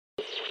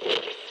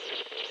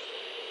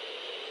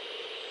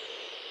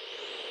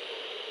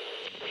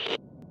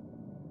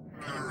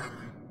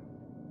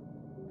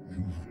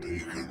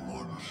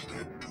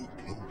step too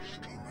close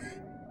to me.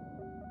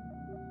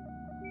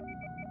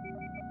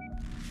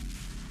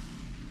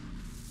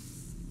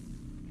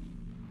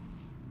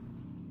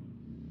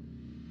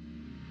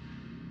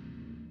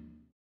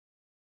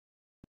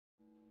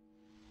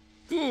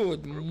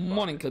 Good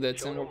morning,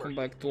 cadets, and welcome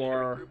back to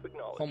our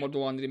Homeworld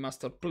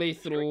Remastered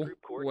playthrough,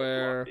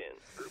 where,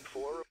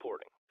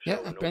 yeah,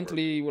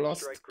 apparently we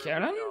lost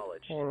Karen,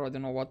 or I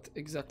don't know what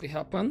exactly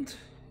happened,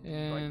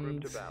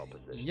 and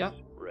yeah,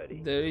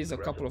 there is a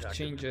couple of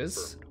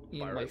changes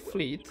in my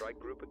fleet.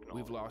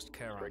 We've lost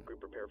Karen.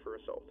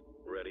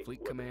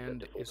 Fleet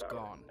command is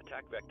gone.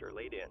 Attack vector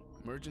laid in.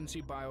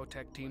 Emergency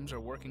biotech teams are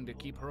working to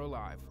keep her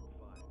alive.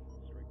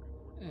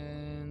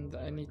 And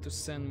I need to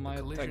send my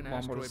attack Collision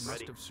asteroid bombers.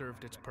 must have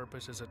served its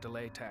purpose as a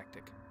delay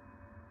tactic.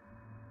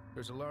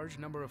 There's a large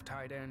number of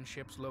Titan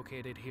ships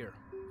located here.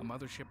 A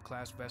mothership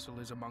class vessel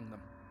is among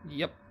them.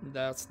 Yep,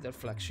 that's their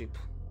flagship.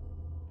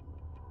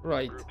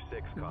 Right. Group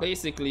 6 copy.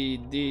 Basically,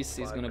 this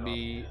is gonna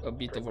be a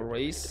bit of a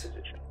race.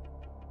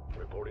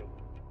 Reporting.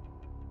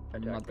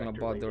 I'm Attack not gonna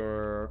vector laid in.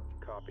 bother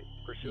Copy.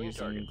 Pursuing using-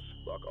 targets.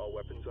 Lock all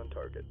weapons on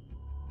target.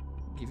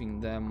 giving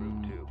Group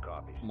them 2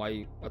 copies.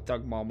 my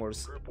attack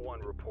bombers Group 1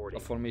 a reporting.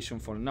 formation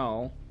for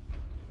now,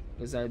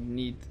 because I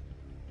need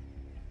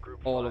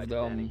Group all 5 of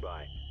them standing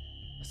by.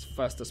 as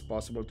fast as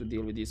possible to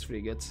deal with these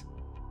frigates.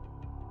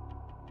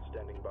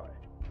 Standing by.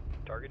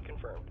 Target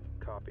confirmed.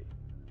 Copy.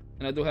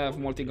 And I do have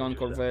multi-gun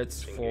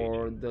corvettes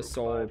for the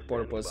sole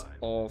purpose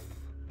of,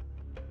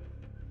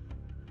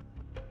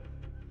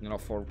 you know,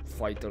 for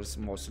fighters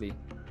mostly.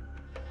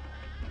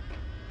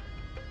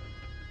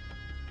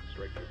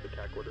 Strike group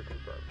attack order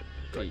confirmed.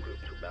 Okay, Strike group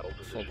to battle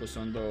position. focus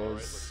on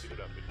those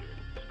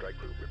Strike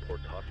group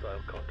reports hostile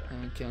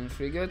contact. cannon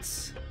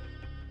frigates,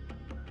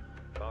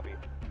 Copy.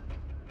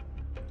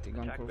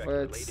 multi-gun Attack vector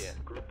laid corvettes,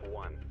 in. Group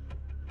 1.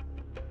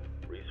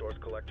 Resource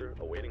collector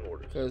awaiting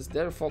orders. because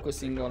they're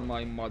focusing on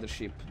my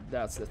mothership.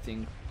 That's the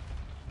thing.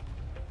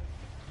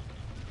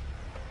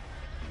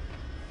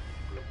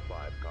 Group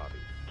 5 copy.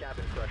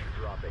 Cabin pressure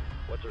dropping.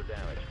 What's our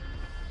damage?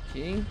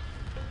 Okay.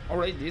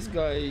 Alright, these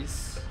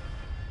guys,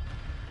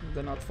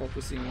 they're not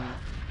focusing.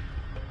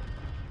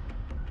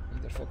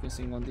 They're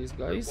focusing on these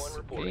guys. Group 1 Okay.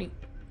 reporting.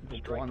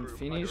 Group Strike 1 group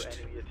finished.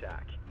 under enemy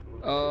attack.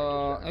 Moving to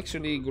intercept.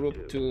 Actually,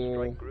 Group 2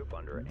 Strike group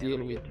under deal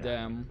enemy with attack.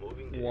 them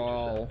Moving to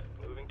while.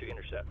 intercept. Moving to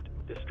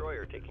intercept.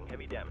 Destroyer taking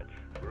heavy damage.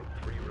 Group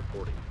 3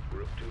 reporting.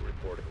 Group 2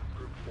 reporting.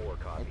 Group 4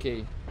 copy.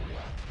 Okay.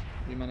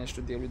 We managed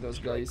to deal with those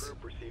Strike guys.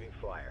 group receiving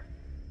fire.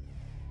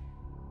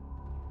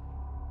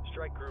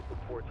 Strike group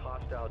reports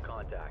hostile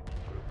contact.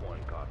 Group 1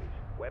 copies.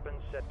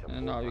 Weapons set to And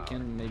full now you power.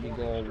 can maybe Moving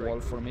go strike wall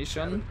group.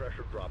 formation. Cabin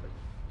pressure dropping.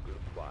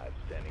 Group 5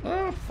 standing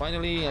by.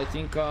 Finally, I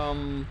think,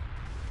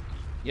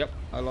 yep,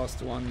 I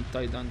lost one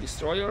Titan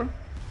destroyer.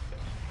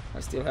 I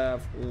still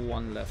have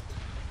one left.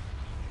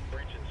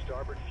 Breach in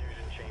starboard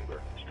fusion chamber.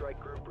 Strike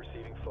group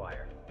receiving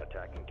fire.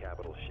 Attacking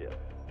capital ship.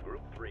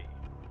 Group 3.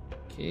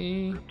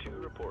 Okay. Group 2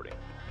 reporting.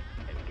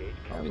 Engage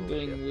How are we capital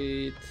doing ship.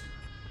 with...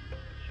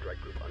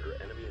 Strike group under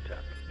enemy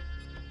attack.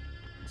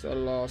 So I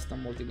lost a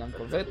multi-gun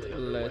corvette.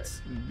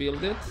 Let's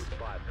build it. Group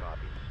 5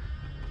 copies.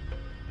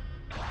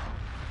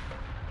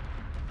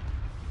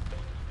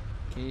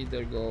 Okay,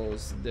 there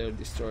goes their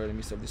destroyer, the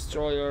missile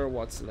destroyer.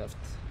 What's left?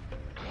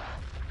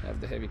 I have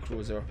the heavy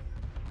cruiser.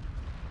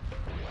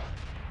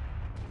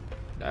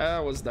 That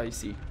was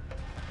dicey.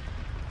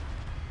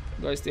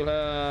 Do I still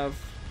have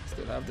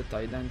the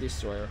Titan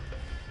destroyer?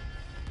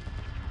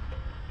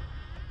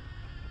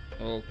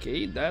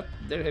 Okay, that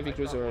their heavy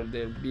cruiser,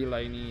 they're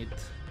beelining it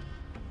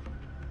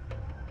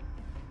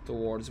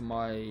towards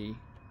my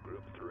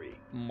Group 3.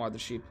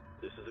 mothership.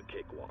 This is a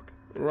cakewalk.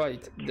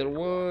 Right, there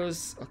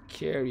was a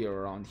carrier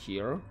around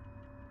here.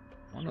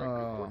 Strike group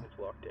coordinates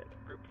locked in.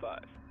 Group 5.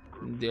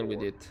 Group Deal 4.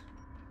 with it.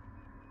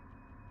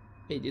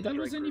 Hey, did I Strike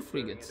lose any group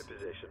moving frigates? into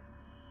position.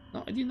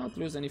 No, I did not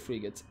lose any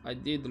frigates. I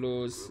did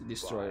lose Group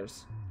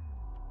destroyers.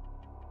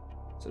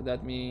 So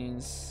that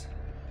means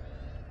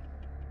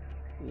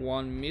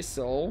one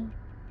missile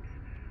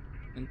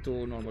and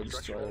two normal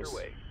Construction destroyers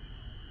underway.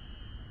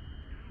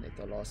 that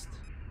I lost.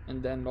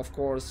 And then, of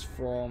course,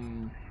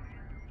 from...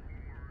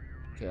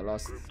 Okay, I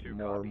lost Group 2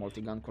 more copies.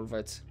 multi-gun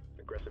corvettes.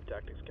 Aggressive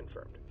tactics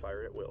confirmed.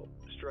 Fire at will.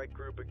 Strike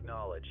group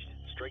acknowledged.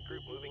 Strike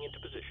group moving into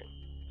position.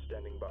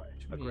 Standing by.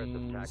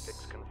 Aggressive means-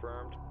 tactics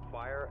confirmed.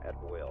 Fire at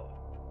will.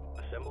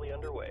 Assembly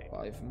underway.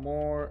 5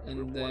 more, and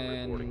Group 1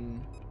 then...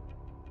 reporting.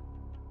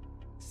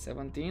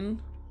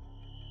 17?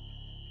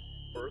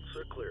 Berths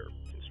are clear.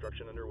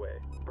 Construction underway.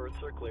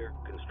 Berths are clear.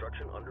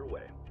 Construction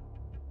underway.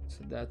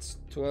 So that's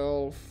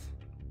 12.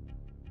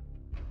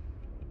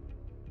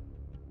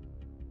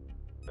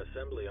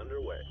 Assembly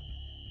underway.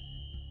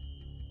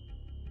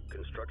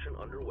 Construction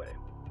underway.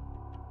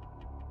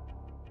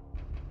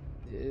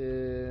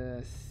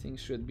 Things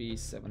should be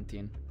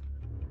 17.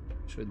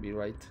 Should be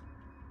right.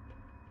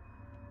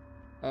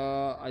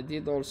 I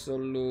did also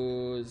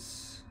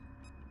lose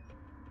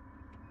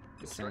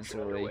the Construction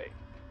sensor array. underway.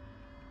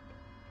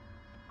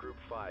 Group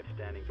 5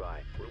 standing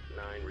by. Group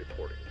 9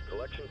 reporting.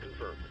 Collection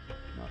confirmed.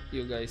 Now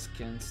you guys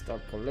can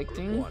start Group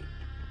collecting. 1.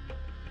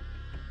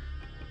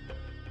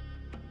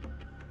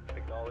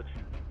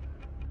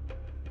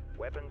 acknowledged.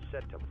 Weapons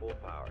set to full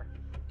power.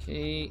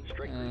 Okay,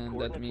 Strike group and that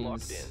coordinates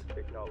locked means in.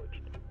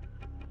 Acknowledged.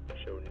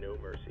 Show no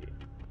mercy.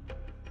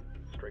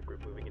 Strike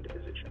group moving into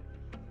position.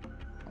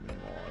 how many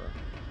more?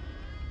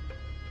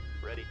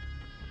 Ready.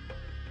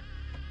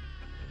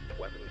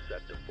 Weapons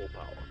set to full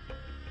power.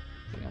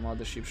 The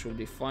mothership should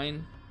be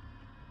fine.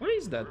 Where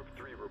is that Group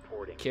 3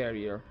 reporting.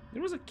 carrier?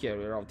 There was a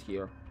carrier out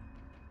here.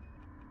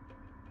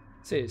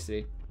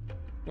 Seriously,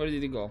 where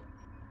did it go?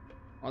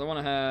 I don't want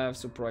to have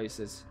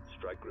surprises.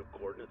 Strike group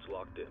coordinates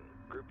locked in.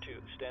 Group 2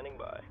 standing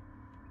by.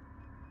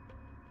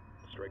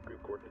 Strike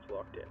group coordinates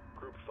locked in.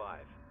 Group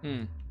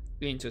 5.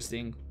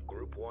 Interesting.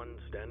 Group 1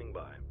 standing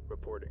by.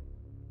 Reporting.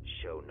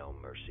 Show no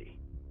mercy.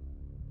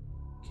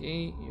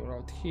 Okay, you're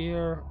out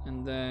here,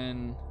 and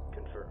then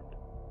Confirmed.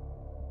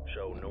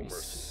 Show no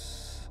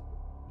mercy.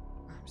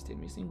 I'm still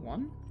missing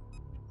one.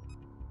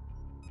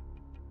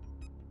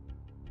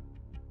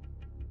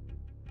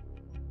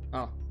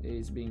 Ah, it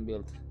is being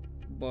built,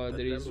 but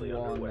there is Assembly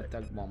one underway.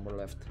 attack bomber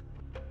left.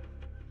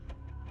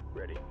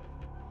 Ready.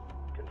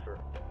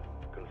 Confirmed.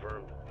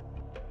 Confirmed.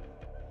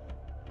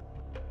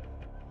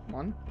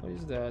 One? What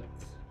is that?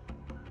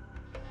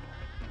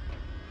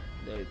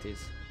 There it is.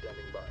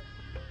 Standing by.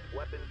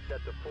 Weapons set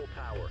to full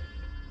power.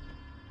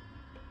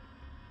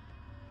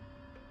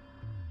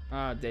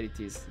 Ah, there it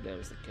is. There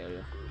is the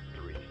carrier.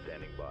 Group 3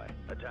 standing by.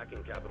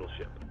 Attacking capital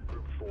ship.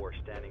 Group 4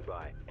 standing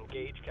by.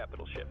 Engage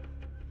capital ship.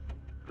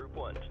 Group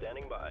 1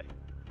 standing by.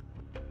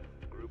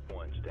 Group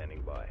 1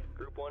 standing by.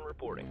 Group 1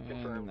 reporting.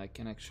 Confirmed. And I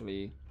can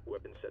actually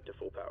Weapons set to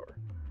full power.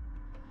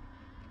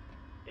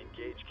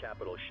 Engage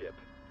capital ship.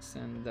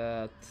 send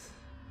that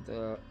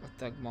the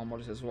attack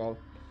bombers as well.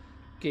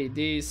 Okay,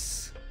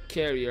 this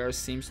carrier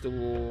seems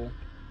to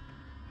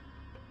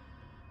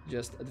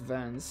just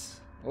advance.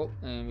 Oh,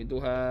 and we do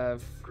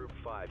have Group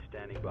 5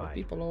 standing more by.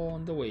 people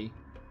on the way.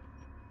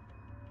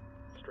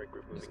 Strike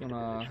group Just moving into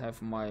gonna position.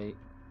 have my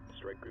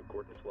Strike group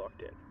coordinates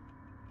locked in.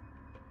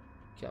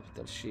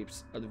 capital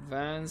ships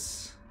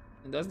advance.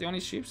 And that's the only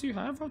ships you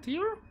have out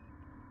here?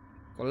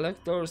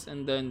 Collectors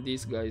and then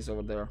these guys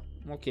over there.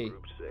 Okay.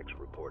 Group 6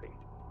 reporting.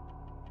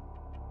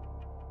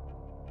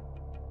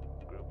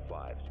 Group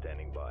 5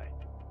 standing by.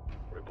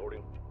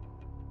 Reporting.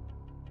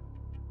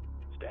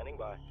 Standing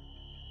by.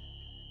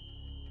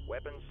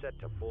 Weapons set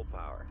to full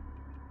power.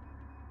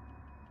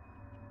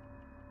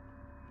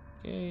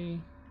 Okay.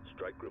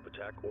 Strike group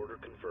attack order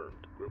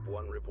confirmed. Group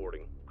 1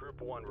 reporting.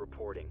 Group 1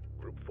 reporting.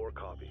 Group 4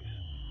 copies.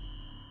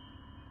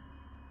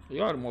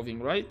 You are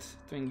moving, right?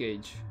 To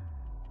engage.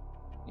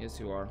 Yes,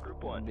 you are.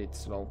 Group A one. bit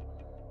slow.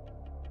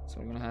 So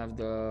we're gonna have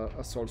the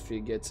assault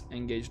frigates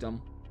engage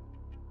them.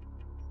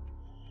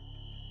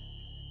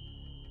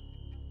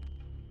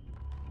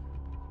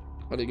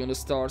 Are they gonna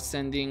start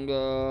sending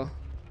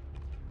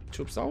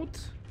troops out?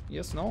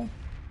 Yes, no?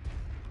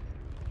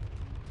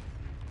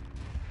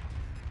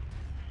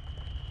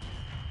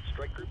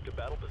 Strike group to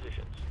battle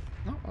positions.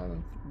 No,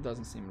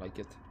 doesn't seem like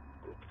it.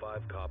 Group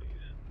 5 copies.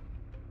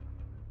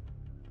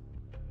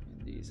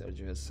 These are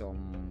just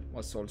some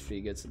assault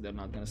frigates. They're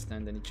not gonna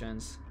stand any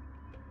chance.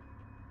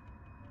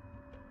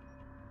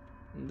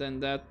 And then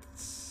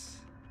that's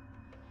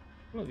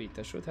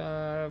Lovita should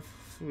have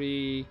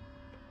 3.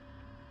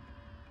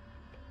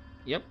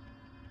 Yep.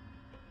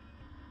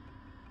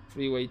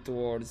 Freeway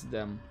towards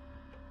them.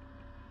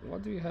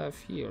 What do you have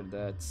here?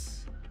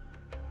 That's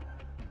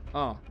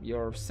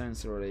your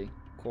sensor array.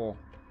 Cool.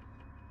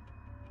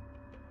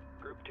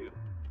 Group 2.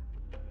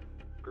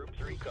 Group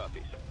 3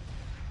 copies.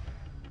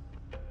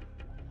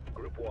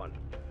 Group 1.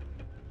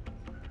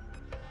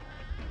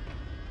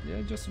 Did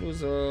I just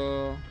lose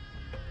a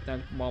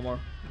tank bomber?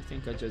 I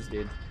think I just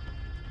did.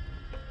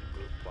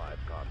 Group 5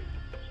 copies.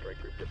 Strike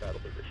group to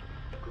battle position.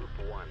 Group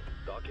 1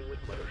 docking with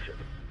mothership.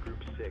 Group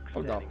 6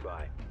 Hold standing up.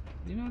 by.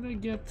 Did not I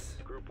get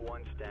Group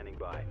 1 standing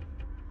by.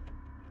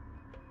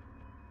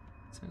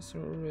 sensor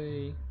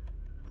array?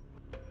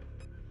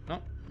 No,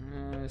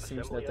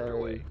 seems Assembly that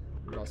underway.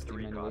 I Group lost him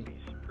 3 anyway.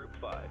 copies. Group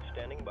 5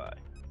 standing by.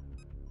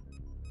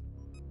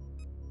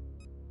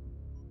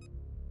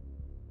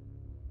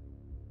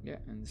 Yeah,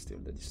 and still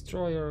the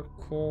destroyer.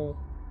 Cool.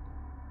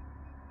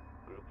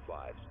 Group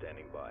 5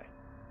 standing by.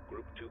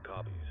 Group 2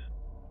 copies.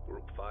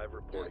 Group 5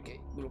 reporting. Okay,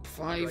 group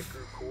Strike 5.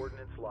 group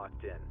coordinates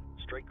locked in.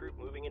 Strike group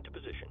moving into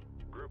position.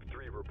 Group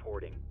 3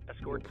 reporting.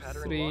 Escort Group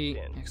pattern 3,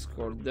 locked in.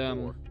 escort Group them.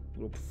 4.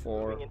 Group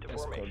 4, Moving into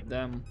escort formation.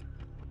 them.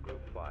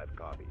 Group 5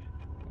 copies.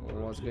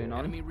 What's going on?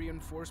 Enemy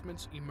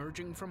reinforcements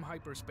emerging from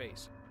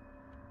hyperspace.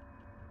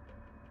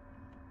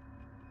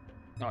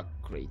 Ah,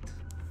 great.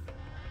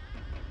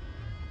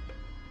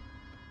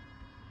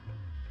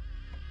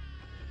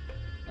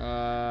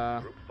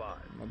 Group 5.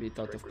 I'm a bit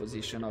out of Strike group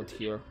position moving out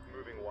into here. position.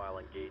 Moving while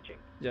engaging.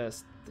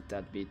 Just a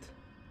tad bit.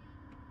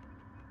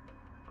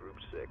 Group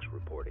 6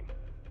 reporting.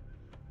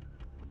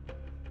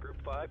 Group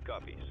 5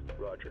 copies.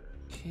 Roger.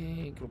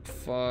 Okay, group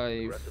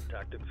 5. Aggressive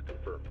tactics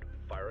confirmed.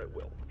 Fire at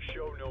will.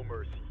 Show no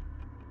mercy.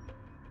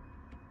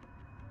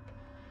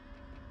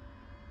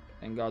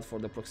 Thank God for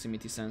the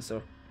proximity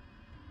sensor.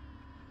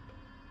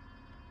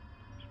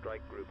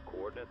 Strike group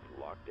coordinates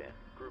locked in.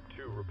 Group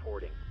 2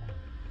 reporting.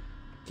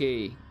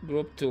 Okay,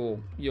 Group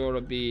 2, you're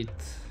a bit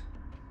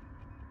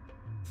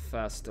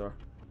faster.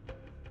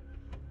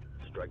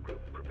 Strike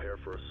group, prepare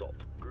for assault.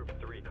 Group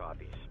 3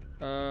 copies.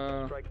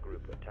 Strike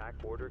group, attack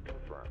order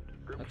confirmed.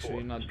 Group actually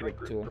 4, not strike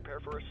Group group, 2. prepare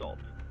for assault.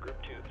 Group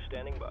 2,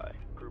 standing by.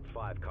 Group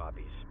 5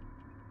 copies.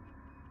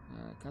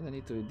 Kinda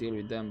need to deal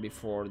with them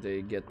before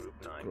they get Group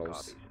too 9 close.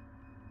 copies.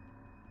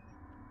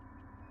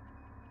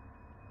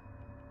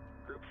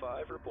 Group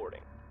 5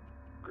 reporting.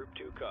 Group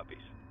 2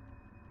 copies.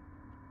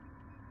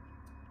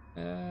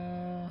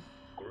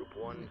 Group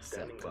 1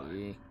 standing by.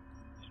 Exactly.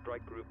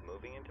 Strike group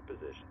moving into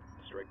position.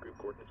 Strike group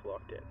coordinates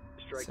locked in.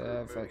 Strike Let's group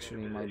have moving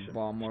actually into my position.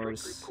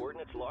 bombers. Strike group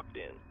coordinates locked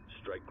in.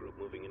 Strike group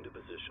moving into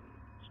position.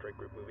 Strike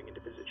group moving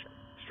into position.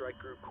 Strike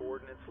group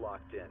coordinates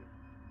locked in.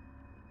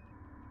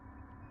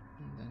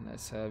 And then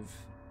let's have you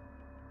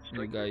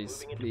Strike group guys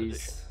moving into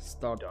please position.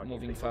 start Docking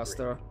moving signal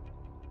faster.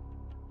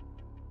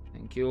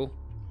 Thank you.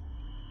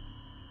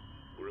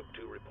 Group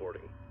 2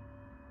 reporting.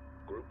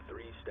 Group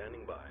 3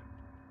 standing by.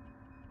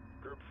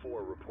 Group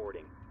 4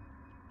 reporting.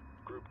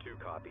 Group 2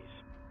 copies.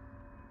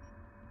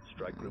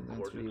 Strike I group don't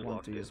coordinates really want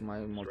locked to in. use my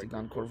Strike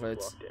multi-gun group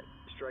coordinates corvettes locked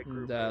in. Strike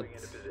group that moving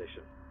into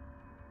position.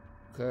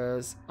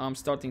 because I'm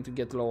starting to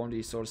get low on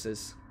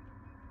resources.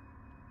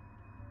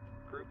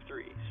 Group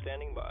 3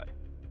 standing by.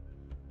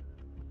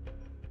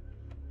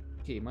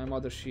 Okay, my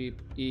mothership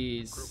Group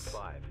is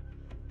 5.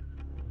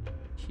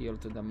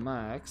 healed to the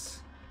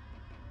max.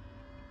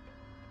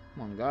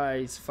 Come on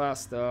guys,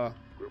 faster.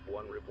 Group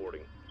 1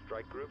 reporting.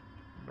 Strike group,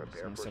 I'm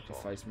prepare gonna for assault.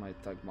 sacrifice my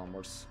attack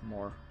bombers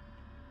more.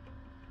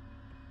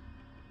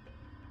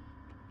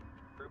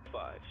 Group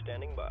 5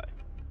 standing by.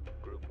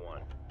 Group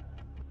 1.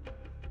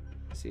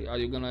 See, are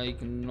you gonna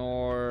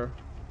ignore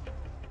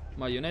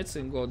my units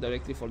and go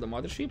directly for the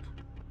mothership?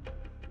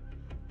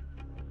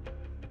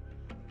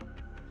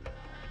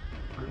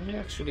 I'm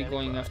actually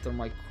going after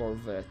my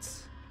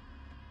corvettes.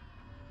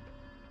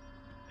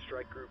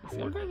 Strike group If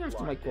you're going coordinates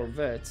after my locked in.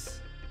 corvettes,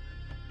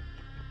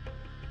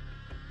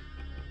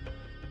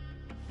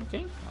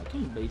 okay, I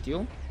can bait you.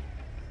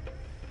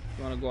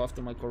 You wanna go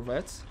after my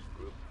corvettes?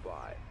 Group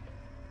 5.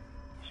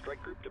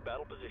 Strike group to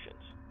battle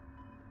positions.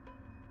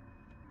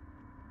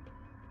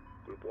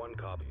 Group 1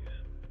 copies.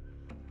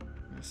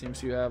 It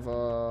seems you have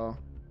a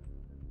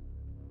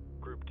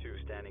Group 2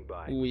 standing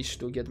by. wish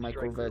to get my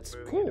Strike group corvettes.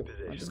 moving Cool. into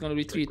position. I'm just gonna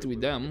Strike retreat group with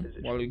moving them into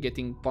position. while you're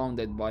getting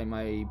pounded by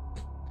my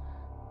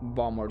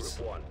bombers.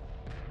 Group 1.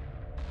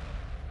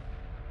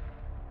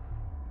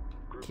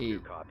 Group Okay. 2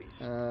 copies.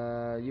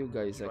 You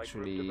guys Strike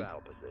actually group to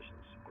battle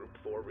positions. Group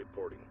 4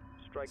 reporting.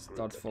 Strike group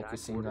start attack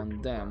focusing order on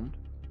them. confirmed.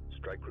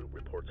 Strike group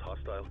reports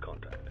hostile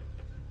contact.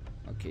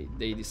 Okay,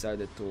 they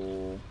decided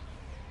to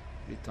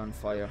return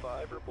fire.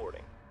 5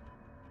 reporting.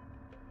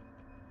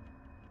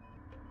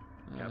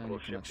 And Capital you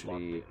can ship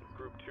actually locked in.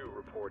 Group 2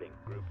 reporting.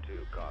 Group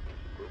 2 copies.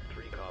 Group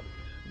 3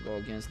 copies. go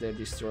against their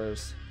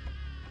destroyers.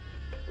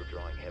 We're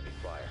drawing heavy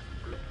fire.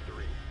 Group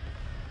 3.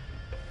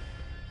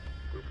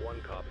 Group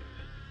 1 copies.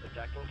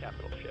 Attacking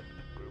capital ship.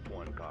 Group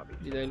 1 copies.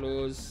 Did I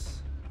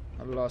lose?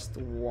 I lost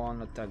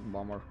one attack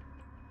bomber.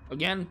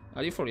 Again?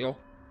 Are you for real?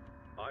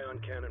 Ion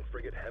cannon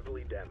frigate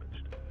heavily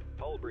damaged.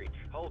 Hull breach.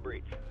 Hull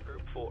breach.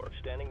 Group 4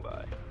 standing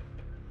by.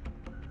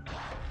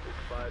 Group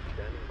 5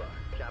 standing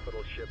by.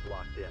 Capital ship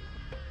locked in.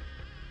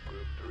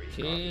 Group 3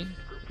 Okay, copies.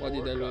 Group what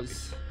did 4 I copies.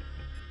 lose?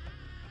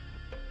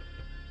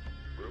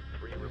 Group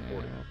 3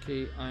 reporting.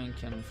 Okay, iron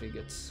cannon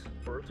frigates.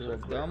 Berths Two are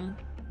of clear. them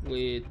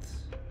with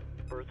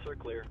Berths are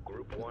clear.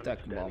 Group 1 attack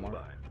standing bomber.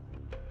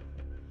 by.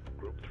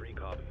 Group 3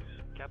 copies.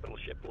 Capital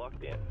ship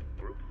locked in.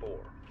 Group 4.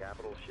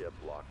 Capital ship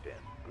locked in.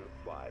 Group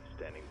 5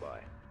 standing by.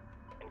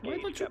 Why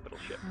Engage don't you? capital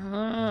ship.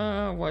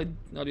 Why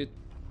are you?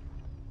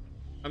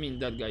 I mean,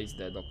 that guy is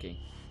dead. Okay.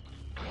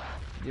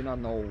 Do not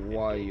know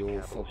why Engage you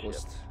capital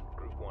focused ship.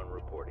 Group 1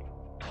 reporting.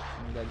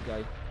 on that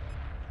guy.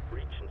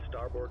 Breach in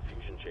starboard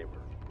fusion chamber.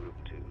 Group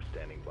 2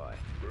 standing by.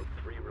 Group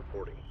 3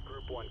 reporting.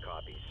 Group 1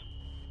 copies.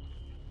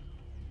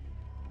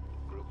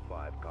 Group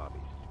 5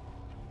 copies.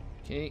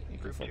 Okay, you can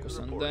Group 2 focus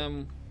on reporting.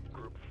 them.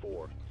 Group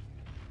 4.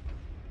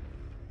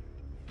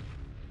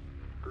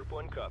 Group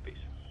 1 copies.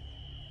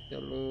 They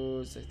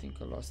lose. I think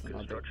I lost another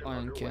Construction iron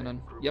underway.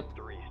 cannon. Group Yep.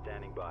 3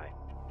 standing by.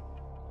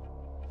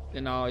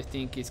 And now I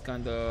think he's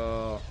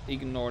kinda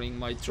ignoring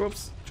my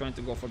troops, trying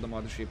to go for the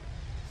mothership.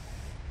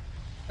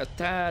 A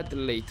tad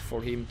late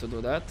for him to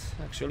do that,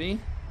 actually.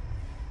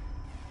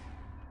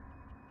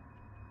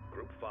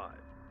 Group 5.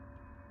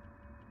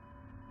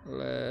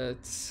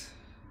 Let's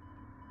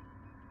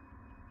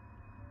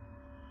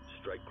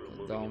Strike group go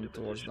moving down into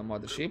towards the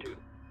position. mothership. Group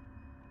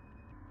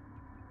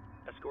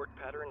 2. Escort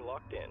pattern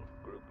locked in.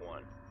 Group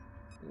 1.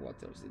 What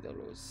else did I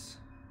lose?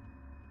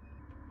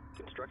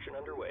 Construction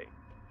underway.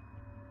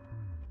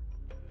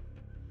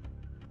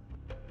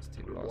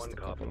 Still Group lost 1 a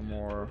couple copies.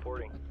 more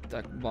Reporting.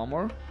 attack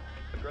bomber.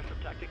 Aggressive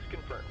tactics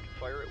confirmed.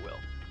 Fire at will.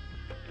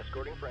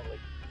 Escorting friendly.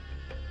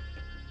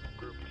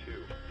 Group 2.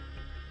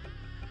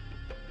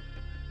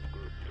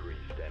 Group 3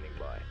 standing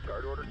by.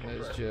 Guard order Let's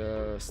confirmed.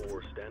 just Group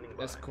 4 standing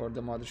by. escort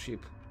the mothership.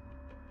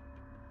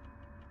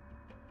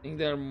 I think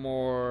there are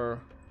more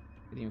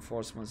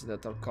reinforcements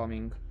that are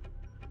coming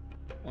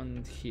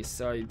on his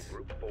side.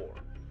 Group 4.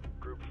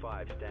 Group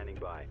 5 standing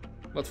by.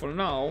 But for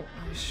now,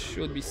 I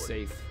should be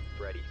safe.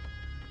 Ready.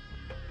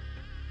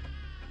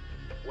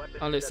 Weapons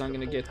Unless set I'm to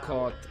gonna full get power.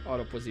 caught out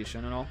of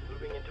position, you know?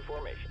 Moving into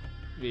formation.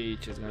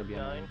 Which is gonna be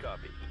 9 annoying.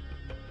 copies.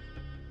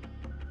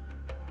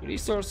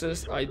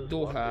 Resources I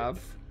do have.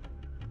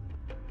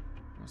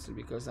 Mostly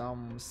because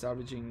I'm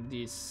salvaging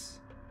this.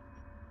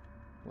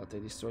 What I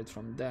destroyed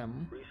from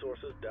them.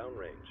 Resources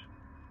downrange.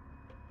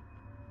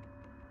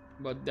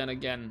 But then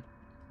again.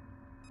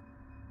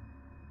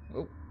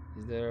 Oh,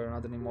 is there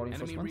another more Enemy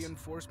reinforcements?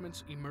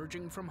 reinforcements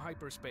emerging from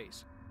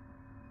hyperspace.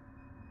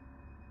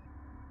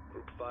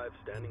 Group 5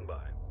 standing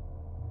by.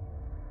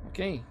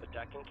 Okay,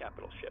 Attacking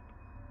capital ship.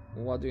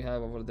 what do we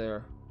have over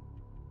there?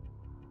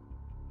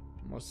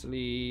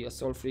 Mostly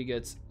assault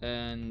frigates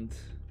and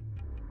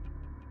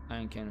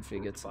iron cannon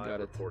frigates. Group 5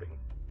 Got it. reporting.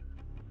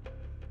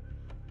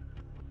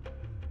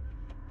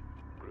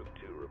 Group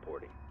 2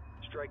 reporting.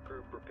 Strike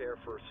group prepare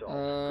for assault.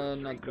 Group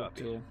Not 3 group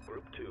copies. 2.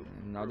 Group 2.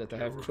 Now that I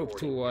have group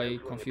reporting. 2, I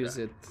Answering confuse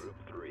attack. it Group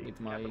 3 with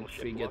my capital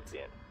ship frigate locked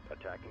in.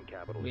 Attacking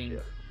capital wing.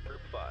 ship.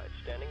 Group 5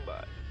 standing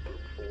by.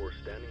 Group 4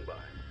 standing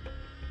by.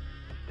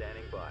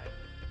 Standing by.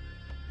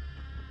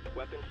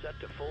 Weapon set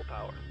to full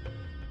power.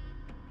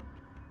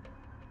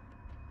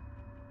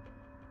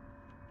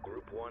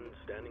 Group 1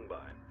 standing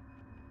by.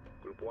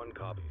 Group 1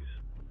 copies.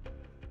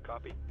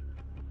 Copy.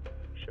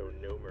 Show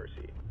no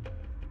mercy.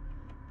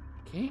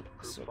 Okay,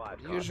 so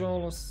five per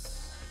usual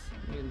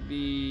will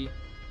be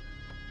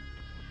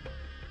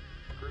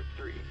Group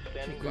 3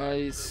 standing you by.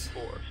 guys.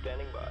 Group 4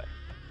 standing by.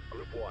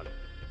 Group 1.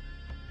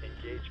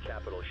 Engage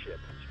capital ship.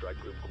 Strike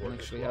group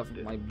coordinates actually have locked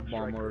in. my Strike group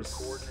bombers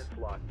coordinates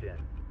locked in.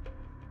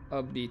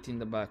 a bit in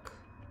the back.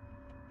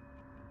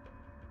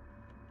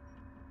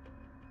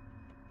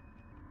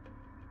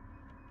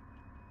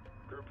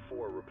 Group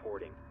 4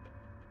 reporting.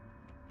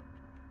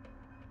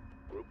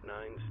 Group 9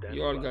 standing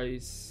You are by.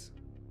 guys.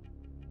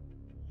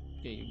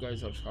 Okay, you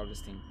guys are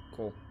harvesting.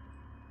 Cool.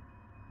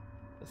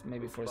 But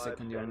maybe for a Group 5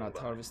 second you're standing not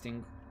by.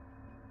 harvesting.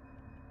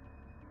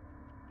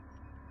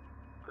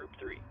 Group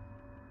 3.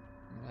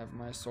 I have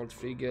my assault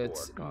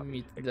frigates. Copies.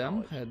 Meet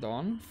them head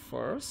on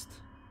first.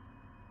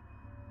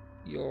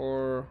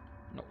 Your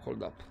no,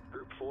 hold up.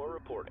 Group 4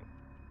 reporting.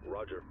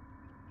 Roger.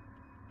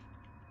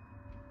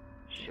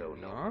 Show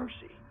we no are.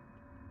 mercy.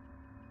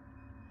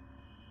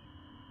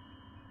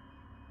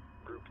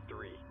 Group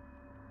 3.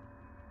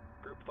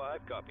 Group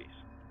 5 copies.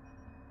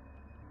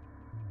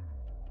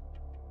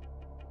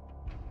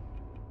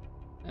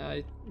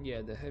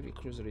 Yeah, the heavy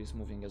cruiser is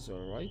moving as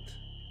well, right?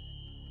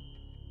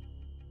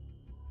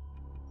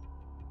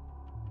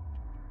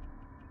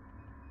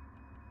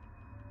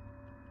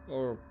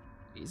 Or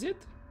is it?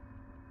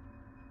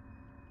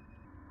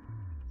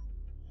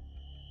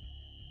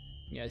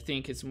 Yeah, I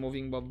think it's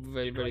moving, but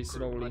very, very Strike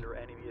group slowly. under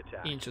enemy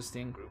attack.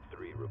 Interesting. Group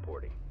 3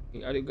 reporting.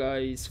 Are you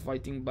guys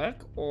fighting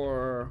back,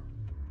 or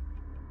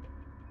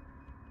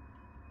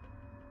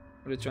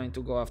are you trying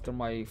to go after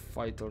my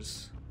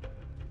fighters?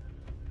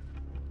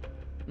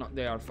 No,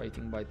 they are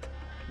fighting back.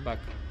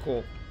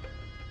 Cool.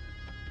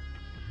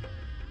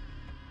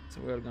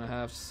 So we're gonna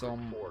have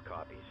some 4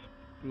 copies.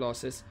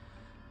 losses.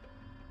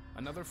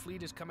 Another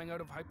fleet is coming out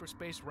of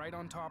hyperspace right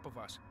on top of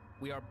us.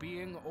 We are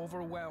being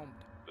overwhelmed.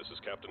 This is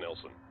Captain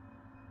Nelson.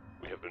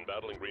 We have been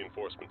battling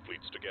reinforcement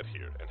fleets to get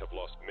here and have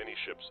lost many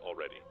ships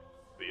already.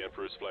 The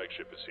Emperor's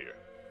flagship is here.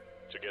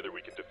 Together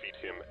we can defeat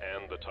him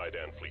and the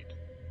Taidan fleet.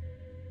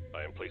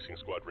 I am placing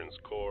squadrons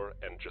Core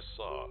and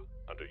Jasa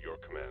under your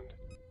command.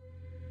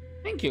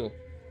 Thank you.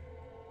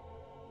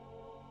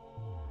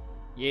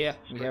 Yeah,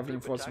 we Strike have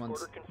group attack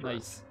reinforcements. order confirmed.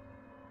 Nice.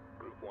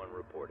 Group 1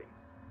 reporting.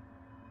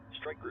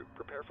 Strike group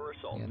prepare for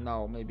assault. Yeah,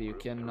 now maybe you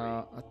can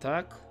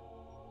attack.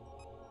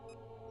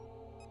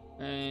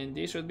 And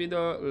this should be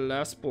the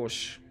last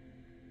push.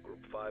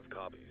 Group 5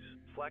 copies.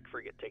 Flak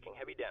frigate taking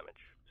heavy damage.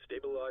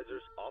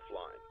 Stabilizers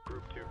offline.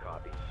 Group 2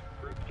 copies.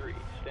 Group 3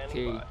 standing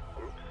Okay. by.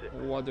 Group 6.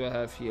 What do I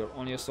have here?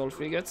 Only assault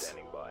frigates?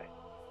 Standing by.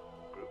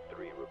 Group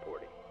 3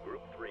 reporting.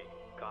 Group 3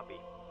 copy.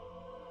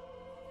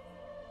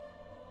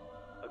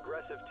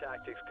 Aggressive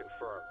tactics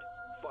confirmed.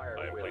 Fire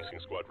I am will. placing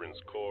squadrons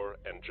Core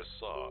and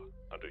Jasa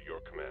under your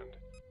command.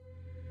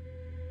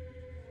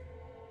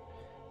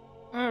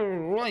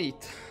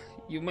 Alright.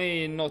 You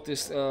may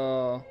notice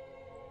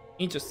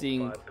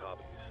interesting 5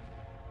 copies.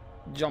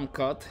 jump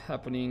cut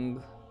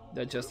happening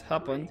that just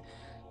happened.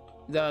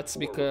 That's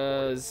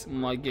because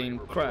my game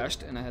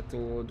crashed and I had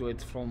to do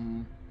it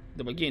from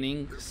the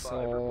beginning,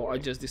 so I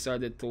just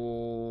decided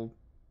to,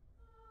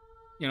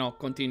 you know,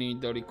 continue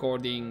the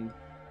recording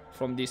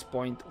from this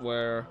point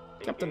where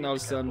Captain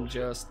Nelson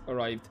just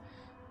arrived,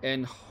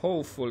 and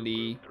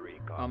hopefully 3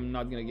 copies. I'm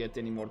not gonna get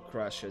any more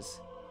crashes.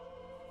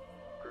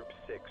 Group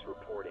 6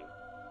 reporting.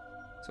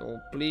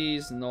 So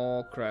please,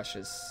 no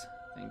crashes.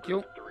 Thank you.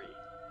 Group 3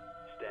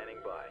 standing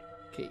by.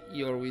 Okay,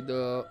 you're with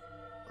the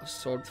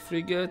assault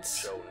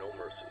frigates. Show no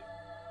mercy.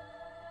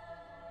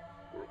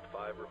 Group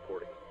 5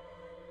 reporting.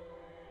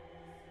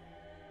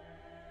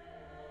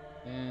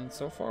 And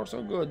so far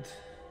so good.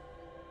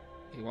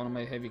 Okay, one of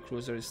my heavy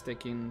cruisers is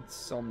taking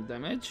some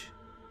damage.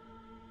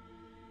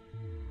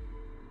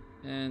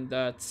 And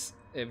that's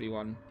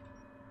everyone.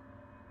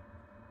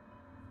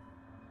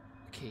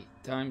 Okay,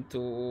 time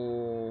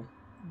to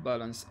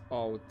balance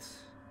out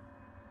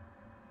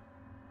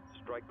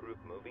Strike group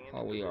moving into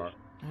how we are.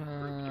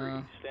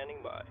 Group 3 standing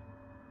by.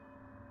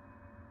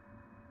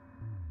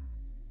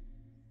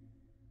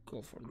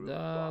 Go for Group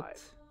that.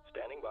 5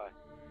 standing by.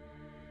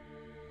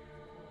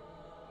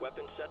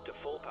 Weapon set to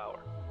full power.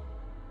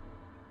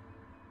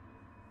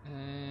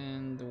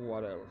 And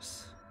what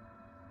else?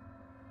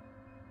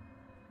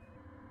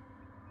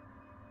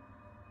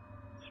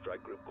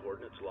 Strike group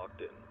coordinates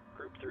locked in.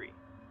 Group 3.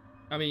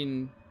 I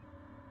mean,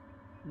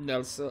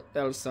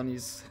 Elson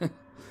is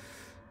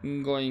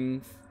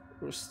going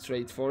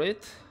straight for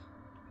it.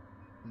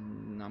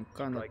 I'm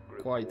kind of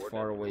quite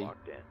far away,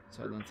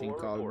 so I don't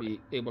think I'll be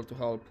able to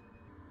help.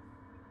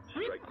 I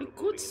mean, I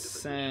could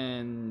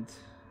send...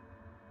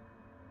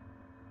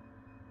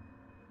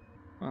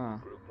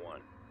 Group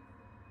 1.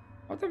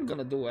 What I'm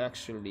gonna do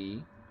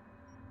actually,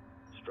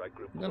 Strike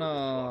group I'm coordinates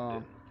gonna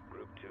locked in.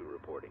 Group 2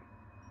 reporting.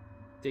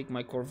 take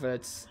my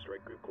corvettes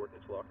Strike group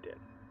coordinates locked in.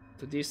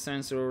 to this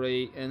sensor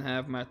array and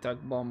have my attack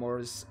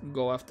bombers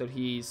go after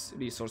his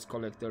resource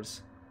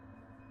collectors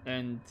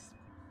and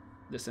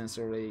the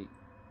sensor array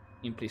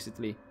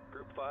implicitly.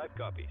 Group 5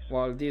 copies.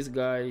 While these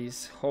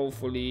guys,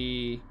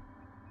 hopefully,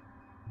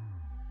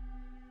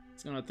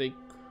 it's gonna take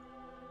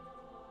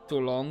too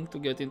long to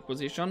get in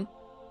position.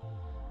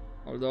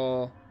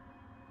 Although,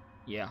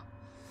 yeah,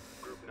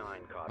 Group 9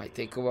 copies. might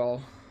take a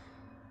while.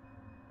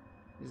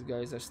 These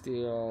guys are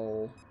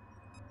still...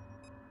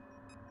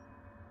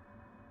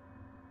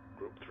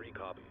 Group 3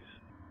 copies.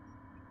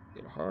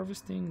 They're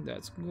harvesting,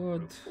 that's good.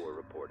 Group 4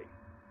 reporting.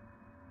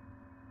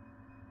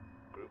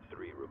 Group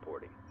 3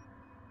 reporting.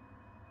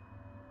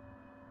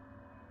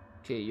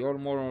 Okay, you're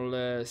more or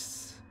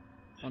less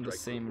on the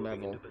Strike same group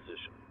moving level. into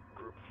position.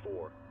 Group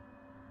 4.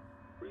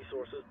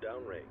 Resources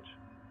downrange.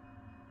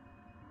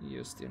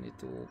 You still need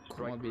to come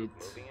Strike a bit group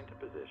moving into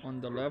position.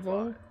 on the Group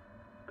level, 5.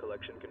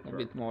 Collection a confirmed.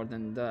 bit more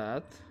than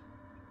that.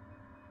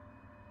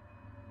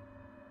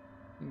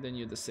 And then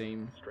you the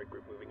same. Strike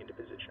group moving into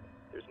position.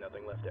 There's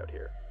nothing left out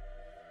here.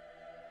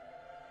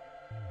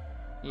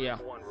 Yeah,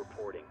 Group 1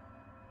 reporting.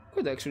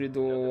 could actually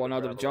do Nothing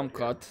another to jump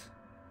travel cut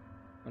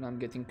when I'm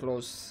getting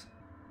close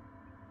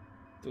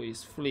to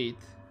his fleet.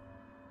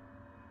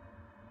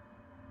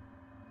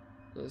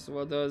 Because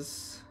what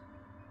does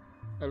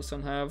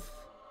Elson have?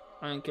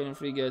 Iron cannon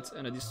frigates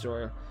and a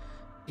destroyer.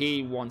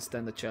 He won't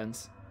stand a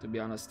chance, to be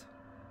honest.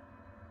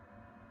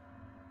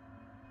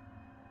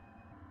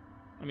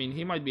 I mean,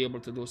 he might be able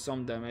to do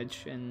some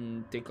damage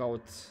and take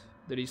out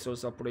the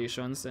resource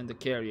operations and the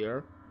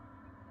carrier,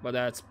 but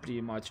that's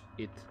pretty much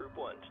it. Group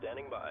 1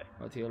 standing by.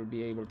 What he'll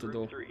be able to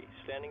Group do. 3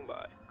 standing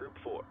by. Group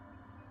 4.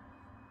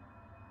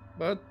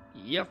 But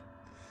yeah,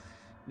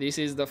 this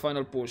is the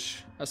final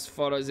push. As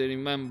far as I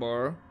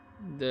remember,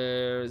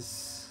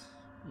 there's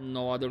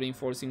no other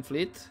reinforcing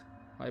fleet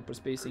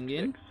hyperspacing Group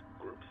in. 6.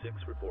 Group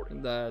 6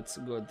 reporting. That's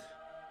good.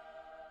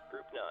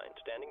 Group 9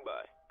 standing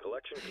by.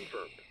 Collection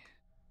confirmed.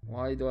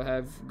 Why do I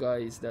have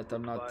guys that are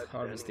Group not 5 standing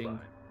harvesting?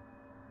 by.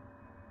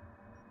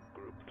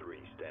 Group 3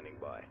 standing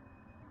by.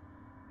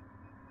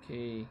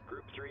 Okay,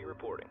 Group 3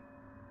 reporting.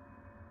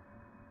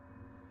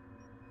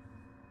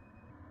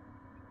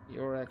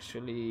 you're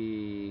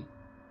actually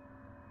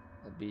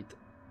a bit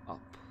up.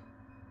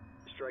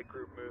 Strike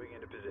group moving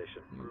into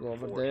position. You Group go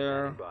over 4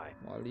 there, standing by.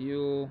 while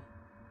you...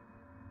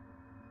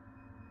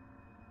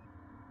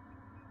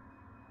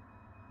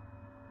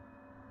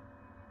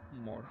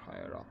 more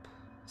higher up.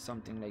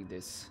 Something like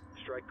this.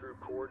 Strike group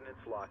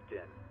coordinates locked in.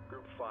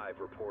 Group 5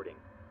 reporting.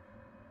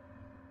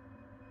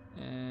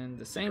 And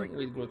the same Strike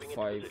with group Group moving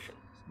 5. into position.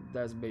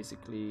 That's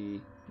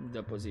basically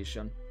the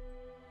position.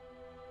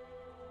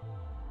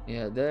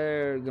 Yeah,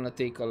 they're gonna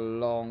take a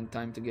long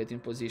time to get in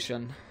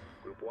position.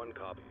 Group 1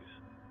 copies.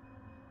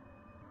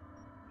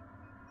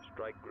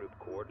 Strike group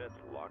coordinates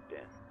locked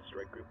in.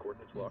 Strike group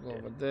coordinates You locked go in.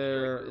 over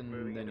there, Strike group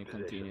moving and then you into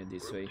position. continue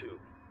this Group way. 2.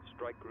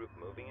 Strike group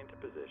moving into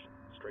position.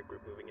 Strike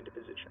group moving into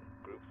position.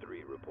 Group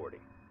 3 reporting.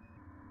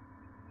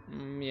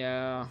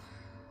 Yeah,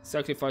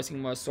 sacrificing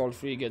my assault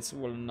frigates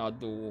will not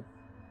do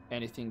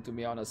anything, to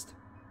be honest.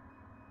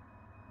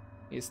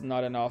 It's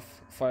not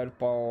enough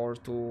firepower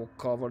to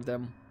cover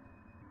them.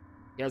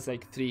 He has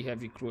like 3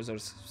 heavy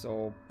cruisers,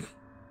 so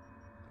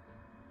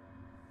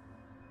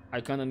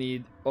I kinda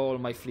need all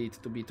my fleet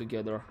to be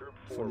together Group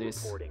for 4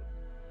 this. reporting.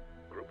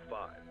 Group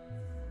 5.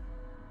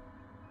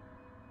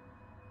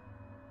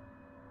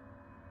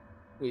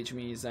 Which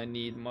means I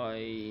need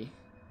my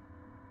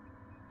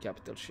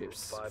capital Group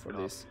ships 5 for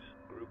copies. this.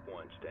 Group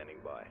 1 standing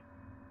by.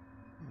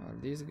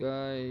 These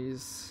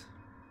guys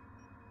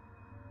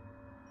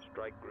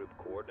Strike group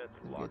coordinates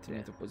locked getting in.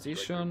 into Strike group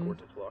position.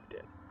 coordinates locked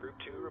in. Group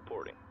 2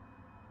 reporting.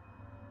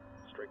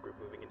 Strike group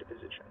moving into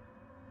position.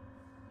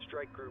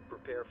 Strike group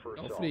prepare for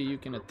assault. Hopefully you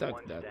can Group attack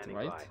 1 that, standing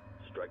right? by.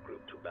 Strike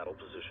group to battle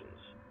positions.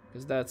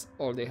 because that's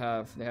all they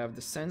have. They have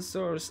the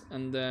sensors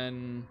and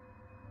then,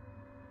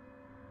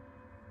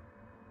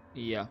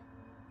 yeah,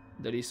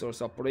 the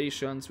resource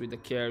operations with the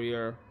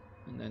carrier,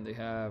 and then they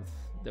have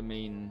the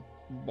main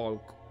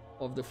bulk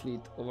of the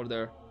fleet over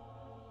there.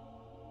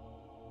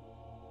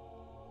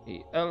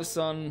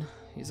 Elson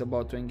is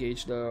about to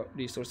engage the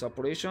resource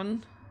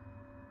operation.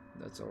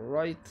 That's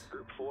alright.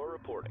 Group 4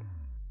 reporting.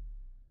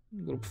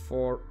 Group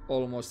 4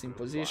 almost in Group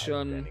 5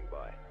 position. standing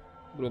by.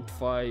 Group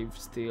 5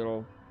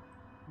 still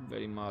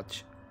very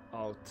much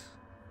out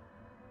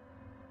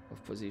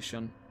of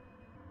position.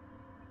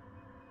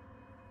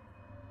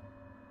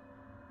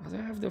 But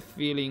I have the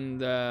feeling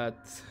that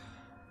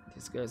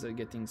these guys are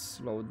getting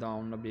slowed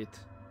down a bit.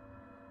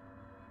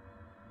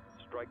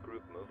 Strike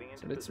group moving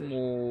into So let's position.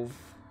 move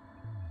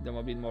them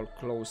a bit more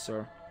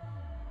closer.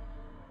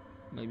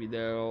 Maybe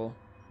they'll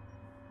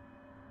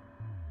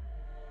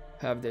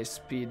have their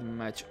speed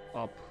match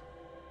up.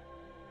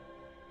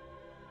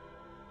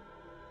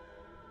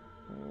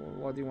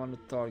 What do you want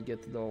to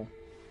target though?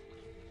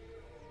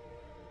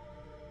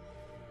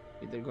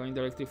 They're going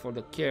directly for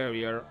the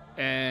carrier,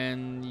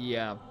 and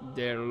yeah,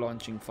 they're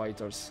launching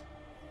fighters.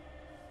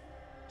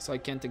 So I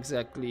can't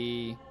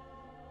exactly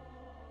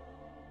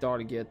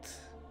target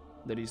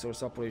the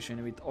resource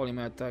operation with only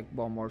my attack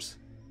bombers.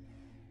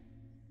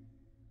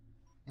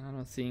 And I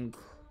don't think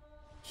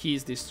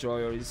his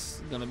destroyer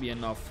is gonna be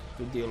enough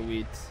to deal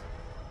with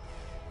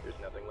There's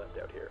nothing left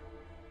out here.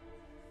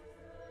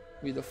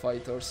 the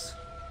fighters.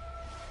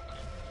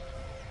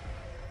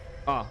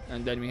 Ah,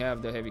 and then we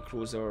have the heavy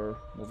cruiser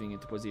moving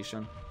into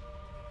position.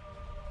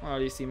 Well,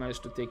 at least he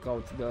managed to take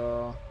out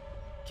the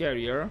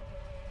carrier.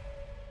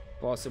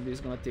 Possibly he's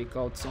gonna take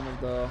out some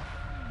of the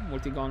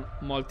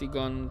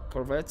multi-gun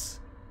corvettes.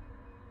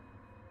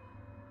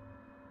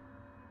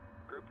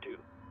 Group 2.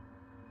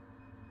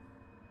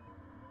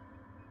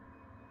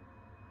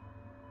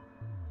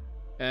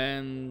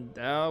 And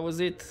that was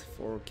it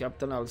for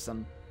Captain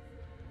Elson.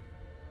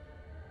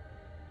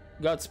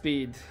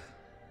 Godspeed.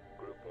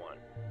 Group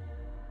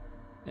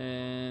 1.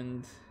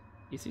 And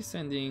is he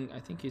sending? I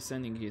think he's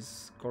sending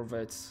his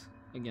corvettes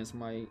against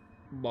my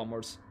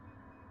bombers.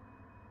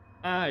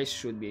 I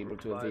should be able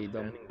to Group 5 evade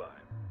them, standing by.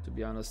 to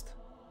be honest.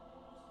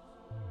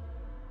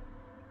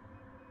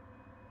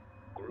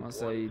 Group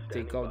Once 1 I standing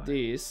take out by.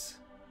 this,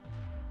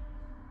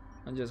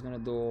 I'm just gonna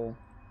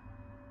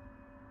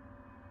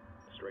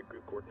Strike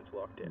group coordinates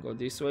locked in. go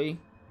this way.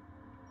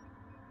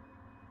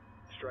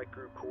 Strike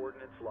group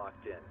coordinates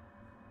locked in.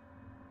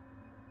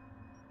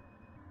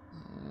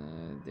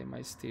 They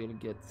might still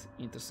get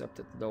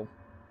intercepted though.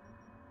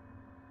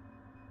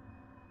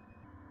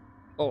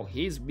 Oh,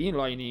 he's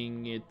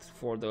beelining it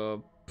for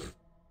the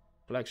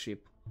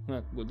flagship.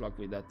 Good luck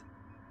with that.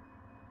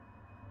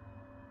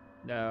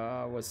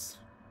 That was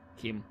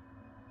him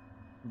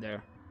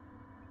there.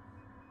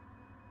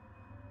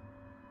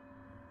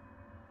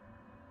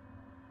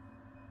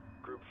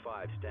 Group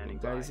 5 standing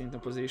The by. guy's into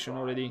Group position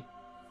 5. already.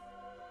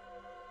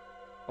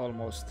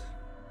 Almost.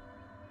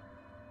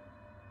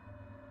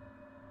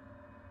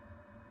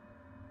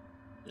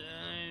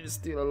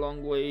 Still a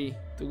long way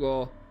to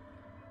go.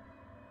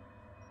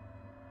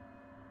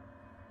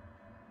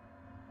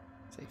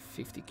 Say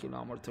 50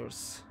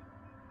 kilometers.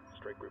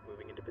 Strike group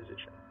moving into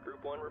position.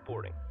 Group 1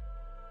 reporting.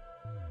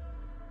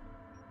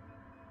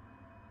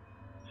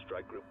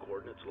 Strike group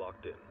coordinates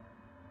locked in.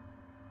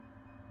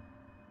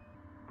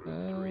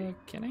 Group 3.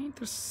 Can I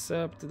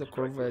intercept the Strike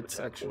group corvettes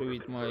attack actually order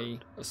with my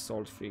confirmed.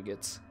 assault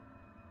frigates?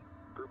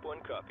 Group 1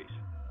 copies.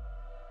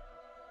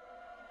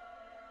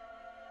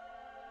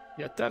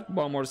 The attack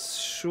bombers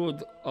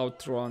should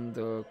outrun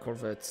the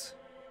corvettes.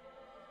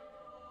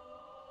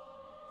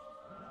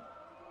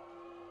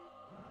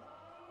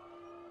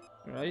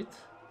 Right?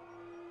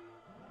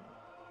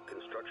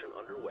 Construction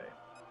underway.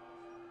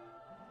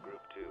 Group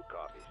 2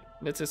 copies.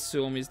 Let's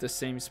assume it's the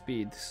same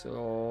speed.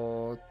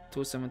 So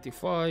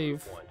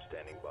 275, 1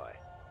 standing by.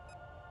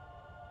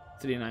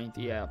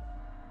 390, yeah.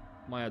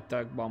 My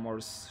attack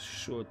bombers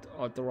should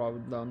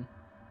outrun them.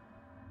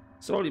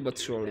 Slowly but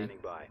 2 surely. standing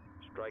by.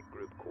 Strike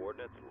group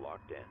coordinates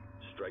locked in.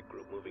 Strike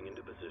group moving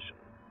into position.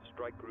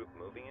 Strike group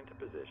moving into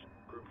position.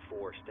 Group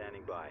 4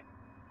 standing by.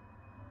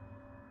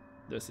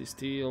 Does he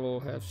still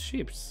have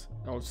ships,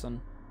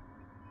 Elson?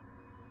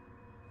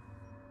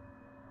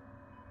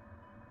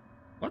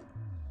 What?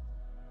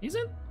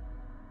 Isn't?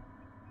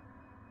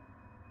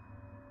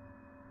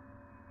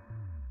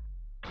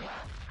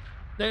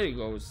 There he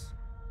goes.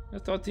 I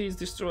thought his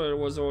destroyer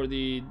was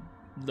already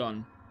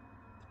done.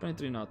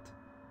 Apparently not.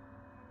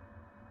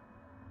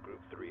 Group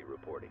 3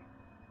 reporting.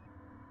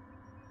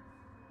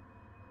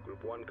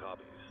 Group 1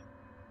 copies.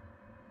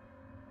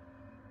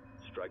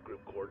 Strike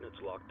group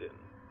coordinates locked in.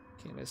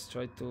 Okay, let's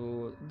try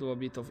to do a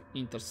bit of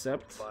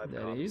intercept. Five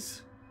There copies.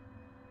 is.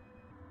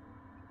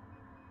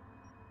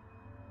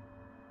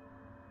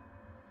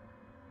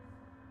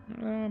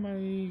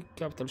 My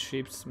capital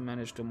ships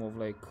managed to move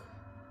like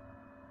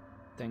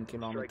 10 Strike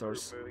group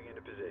kilometers. moving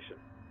into position.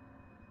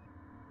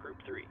 Group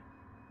 3.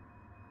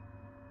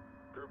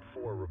 Group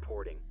 4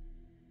 reporting.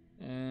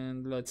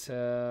 And let's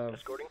have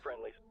Escorting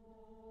friendlies.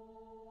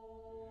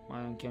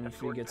 Ion cannon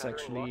frigates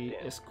actually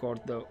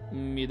escort the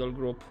middle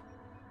group.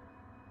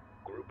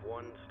 Group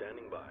 1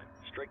 standing by.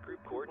 Strike group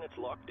coordinates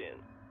locked in.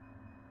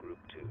 Group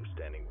 2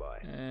 standing by.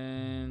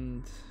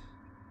 And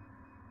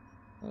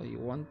oh, you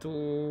want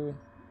to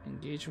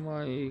engage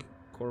my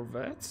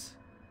corvettes?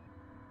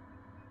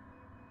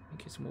 I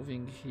think he's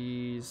moving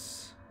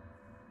his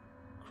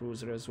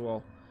cruiser as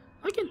well.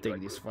 I can take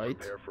this fight.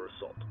 Prepare for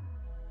assault.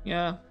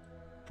 Yeah,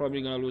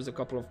 probably gonna lose a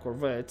couple of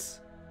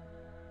corvettes.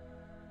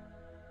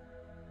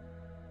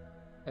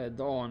 Add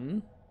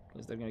on,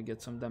 because they're gonna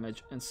get some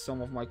damage, and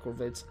some of my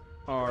corvettes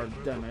are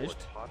damaged.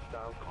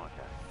 Hostile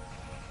contact.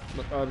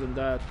 But other than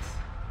that,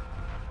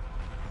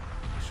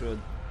 should.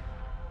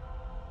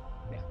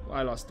 Yeah,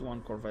 I lost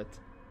one corvette.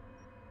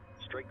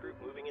 Strike group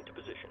moving into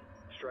position.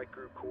 Strike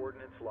group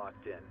coordinates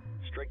locked in.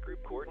 Strike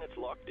group coordinates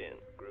locked in.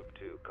 Group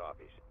 2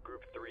 copies.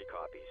 Group 3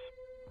 copies.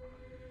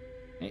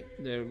 Hey,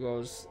 there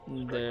goes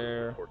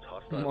their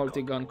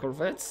multi-gun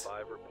corvettes.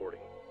 5 reporting.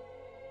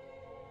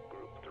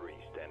 Group 3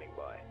 standing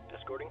by.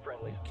 Escorting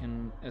friendly. I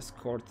can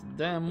escort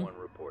them. 1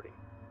 reporting.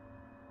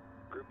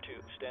 Group 2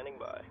 standing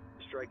by.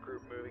 Strike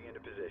group moving into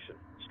position.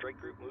 Strike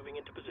group moving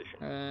into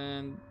position.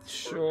 And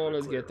sure,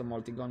 let's get the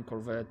multi-gun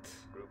corvette.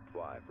 Group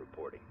 5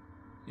 reporting.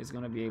 He's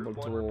gonna be able Group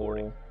 1 to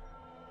reporting.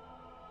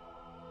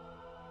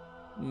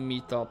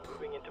 meet up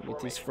Moving into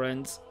with his formation.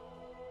 friends.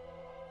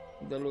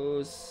 The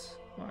lose.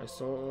 I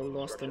saw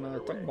lost an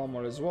attack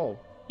bomber as well.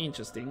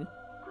 Interesting.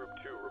 Group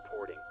 2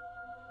 reporting.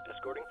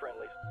 Escorting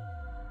friendlies.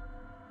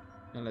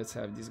 And let's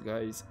have these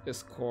guys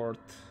escort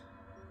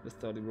the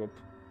third group.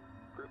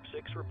 Group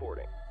 6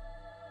 reporting.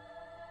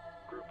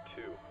 Group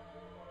 2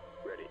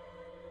 ready.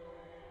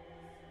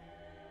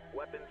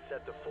 Weapons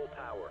set to full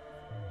power.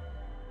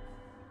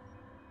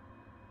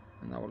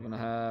 And now we're gonna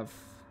have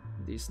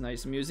this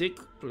nice music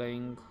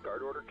playing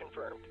Guard order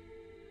confirmed.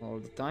 all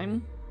the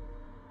time.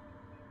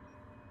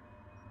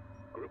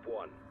 Group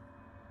 1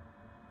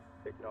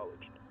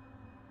 acknowledged.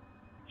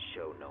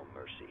 Show no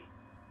mercy.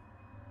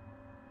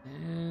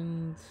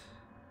 And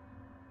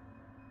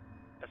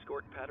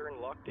Escort pattern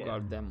locked in.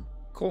 guard them.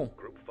 Cool.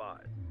 Group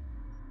 5.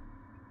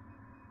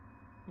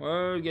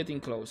 We're getting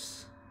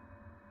close.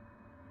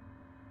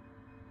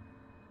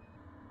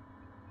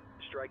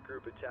 Strike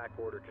group attack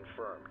order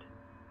confirmed.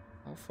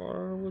 How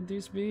far would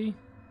this be?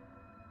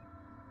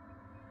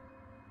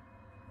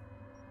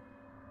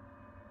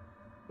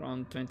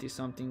 Around 20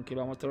 something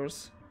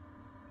kilometers.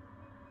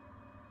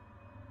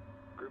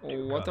 Group Oh,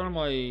 2 what copies. are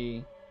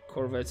my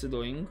corvettes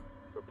doing?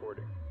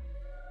 Reporting.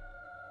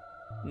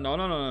 No,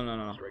 no, no, no,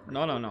 no, no, Strike group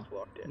no, no, no, coordinates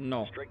locked in.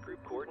 no. Strike group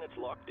coordinates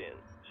locked in.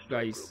 Strike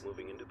Guys. group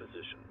moving into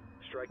position.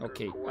 Strike group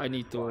Okay, I coordinates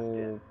need locked in.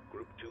 to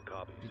Group 2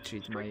 copies.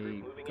 retreat Strike my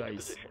group moving into guys.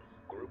 position.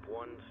 Group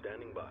 1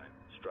 standing by.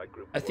 Strike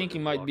group I think it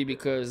coordinates might be locked in.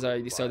 because I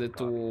Group 5 decided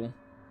copies. to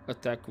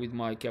attack with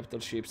my capital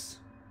ships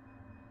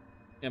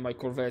and my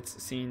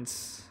corvettes,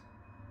 since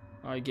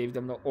I gave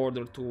them the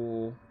order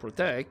to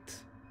protect,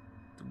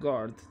 to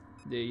guard.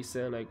 They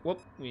said like, whoop,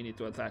 we need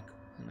to attack.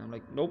 And I'm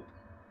like, nope.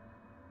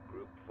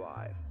 Group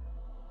 5.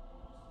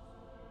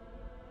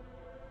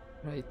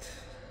 Right.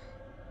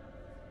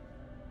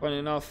 Funny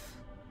enough,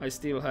 I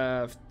still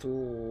have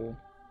 2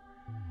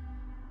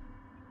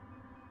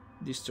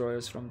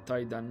 destroyers from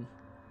Titan.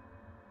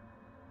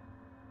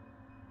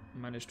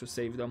 Managed to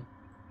save them.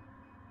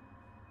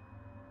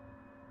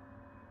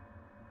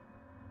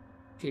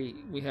 Okay,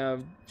 we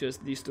have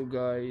just these 2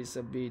 guys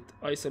a bit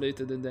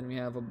isolated, and then we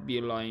have a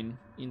B line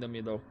in the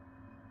middle.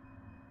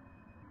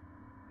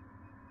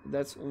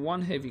 That's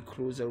 1 heavy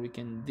cruiser we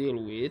can deal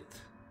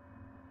with,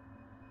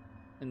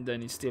 and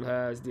then it still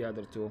has the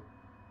other 2.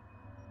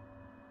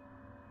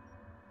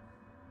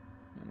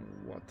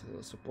 And what,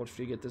 support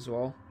frigate as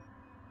well.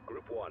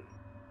 Group 1.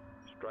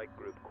 Strike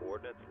group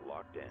coordinates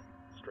locked in.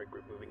 Strike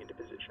group moving into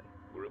position.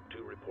 Group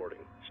 2 reporting.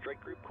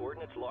 Strike group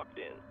coordinates locked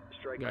in.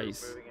 Strike Guys,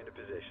 group moving into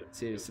position.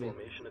 seriously.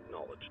 Information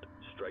acknowledged.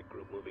 Strike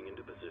group moving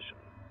into position.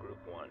 Group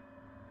 1.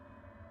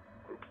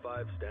 Group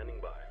 5 standing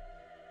by.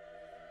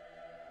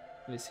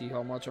 Let's see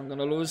how much I'm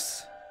gonna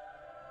lose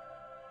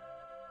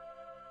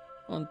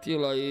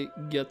until I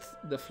get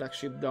the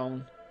flagship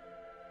down.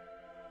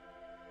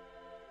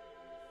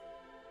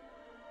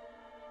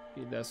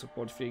 Okay, that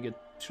support frigate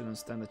shouldn't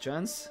stand a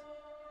chance.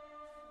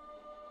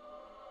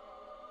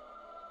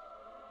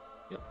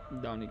 Yep,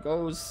 down it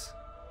goes.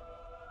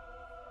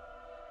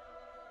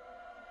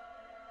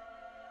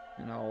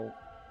 And I'll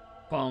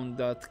pound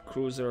that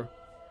cruiser.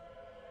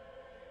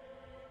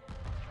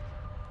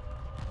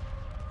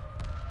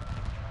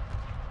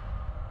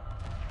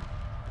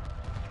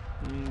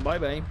 Bye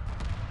bye.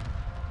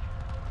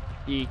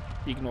 He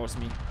ignores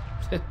me.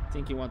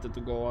 Think he wanted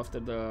to go after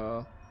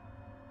the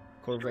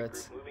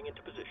corvettes. Strike group moving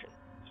into position.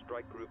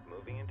 Strike group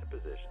moving into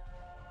position.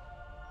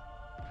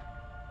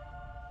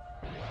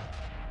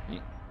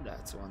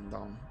 That's one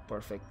down.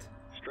 Perfect.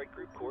 Strike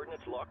group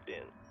coordinates locked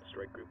in.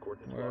 Strike group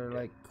coordinates We're locked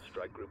like, in.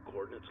 Strike group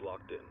coordinates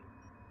locked in.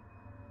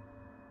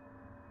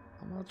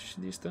 how much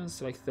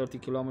distance? Like 30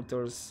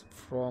 kilometers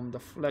from the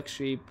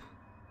flagship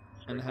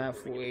and Strike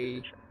group moving into halfway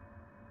position.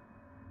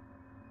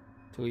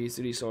 to his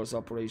resource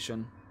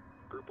operation.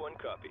 Group 1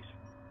 copies.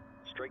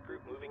 Strike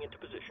group moving into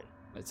position.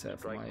 Let's have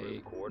Strike my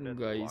group coordinates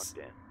guys locked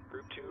in.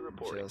 Group 2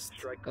 reporting. just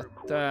Strike a group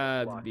coordinates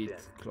tad locked bit in.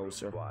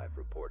 closer. Group 5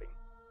 reporting.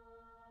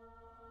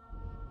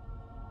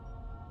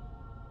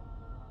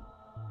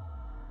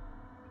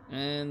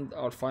 And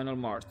our final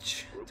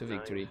march Group to 9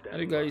 victory. Are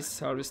standing you guys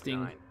by. harvesting?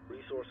 Group 9,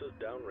 resources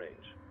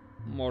downrange.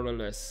 More or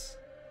less.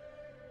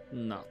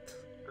 Not.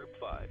 Group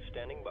 5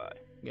 standing by.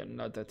 Again,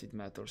 not that it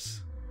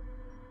matters.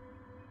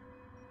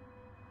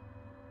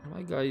 Are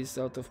my guys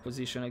out of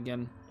position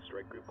again?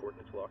 Strike group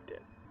coordinates locked in.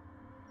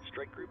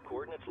 Strike group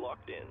coordinates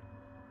locked in.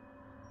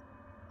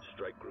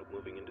 Strike group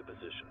moving into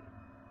position.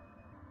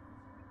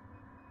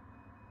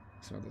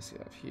 So what does he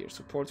have here?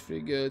 Support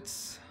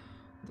frigates,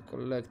 the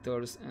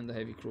collectors, and the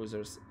heavy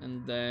cruisers.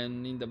 And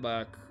then in the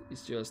back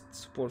is just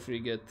support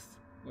frigate,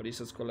 a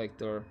resource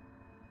collector,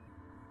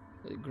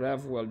 a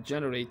grav well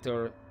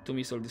generator, 2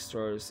 missile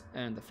destroyers,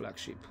 and a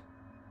flagship.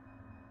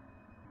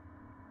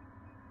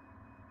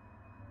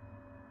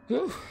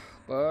 Whew,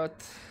 but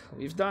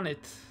we've done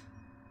it.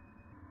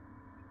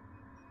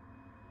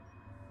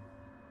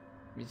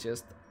 It's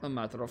just a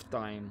matter of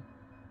time,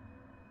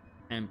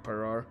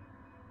 Emperor.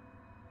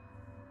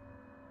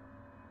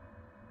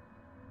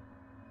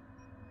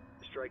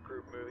 Strike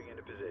group moving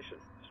into position.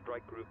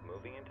 Strike group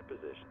moving into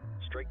position.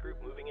 Strike group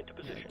moving into Yeah,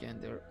 position. again,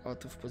 they're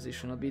out of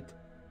position a bit.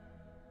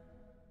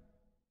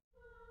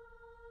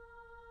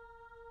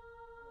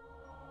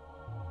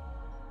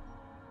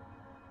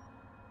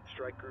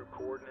 Strike group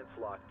coordinates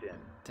locked in.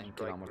 10 Strike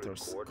group kilometers.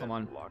 coordinates Come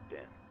on. Locked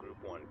in. Group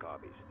 1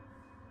 copies.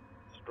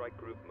 Strike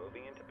group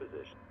moving into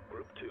position.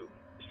 Group 2.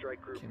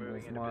 Strike group Can moving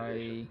move into my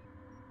position.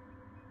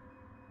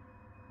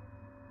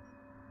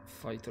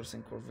 fighters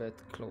and corvette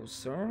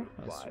closer Group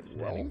as 5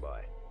 well. standing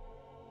by.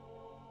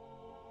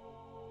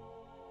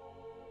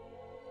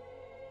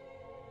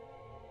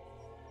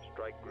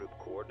 Strike group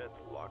coordinates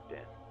locked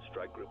in.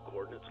 Strike group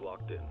coordinates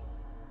locked in.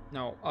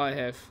 Now I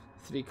have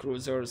 3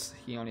 cruisers,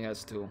 he only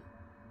has 2.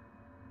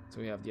 So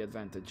we have the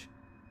advantage.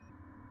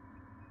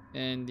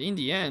 And in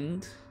the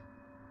end,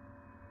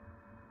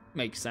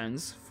 makes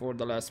sense for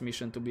the last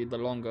mission to be the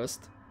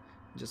longest.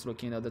 Just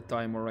looking at the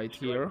timer right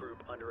Strike here.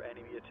 group under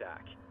enemy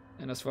attack.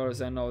 And as far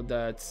as I know,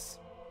 that's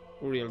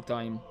real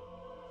time.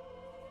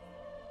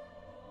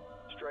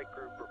 Strike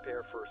group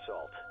prepare for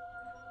assault.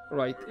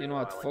 Right, you know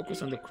what? While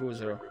Focus on the engaging.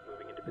 cruiser. Strike group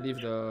moving into Leave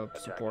position. the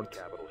Attacking support.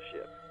 capital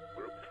ship.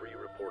 Group 3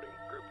 reporting.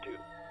 Group 2.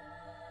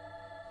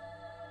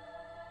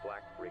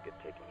 Black frigate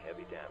taking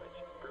heavy damage.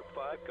 Group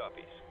 5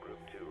 copies. Group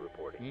 2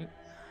 reporting. Okay.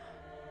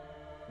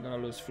 Gonna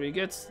lose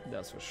frigates,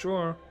 that's for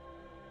sure.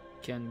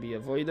 Can be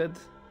avoided.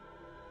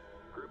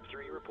 Group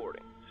 3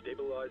 reporting.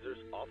 Stabilizers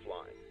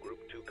offline. Group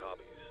 2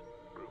 copies.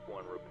 Group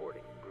 1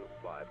 reporting. Group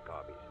 5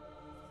 copies.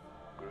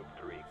 Group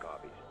 3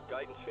 copies.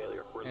 Guidance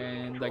failure. We're losing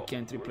And control. I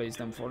can't Group replace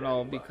 2 them for standing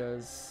now by.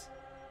 because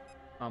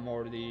I'm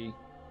already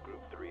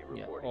Group 3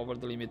 reporting. over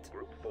the limit.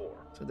 Group 4.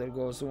 So there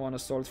goes one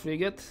assault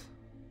frigate.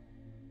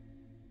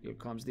 Here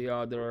comes the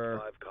other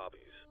 5 copies.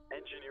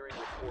 Engineering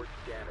reports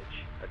damage.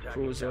 Attacking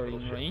cruiser capital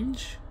in ship.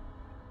 range.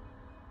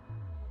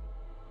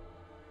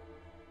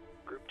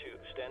 Group 2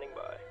 standing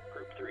by.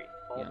 Group 3.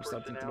 All Yeah, I'm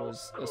starting to personnel,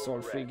 lose code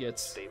assault red.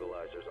 frigates.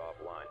 Stabilizers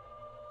offline.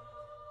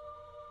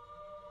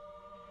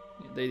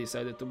 They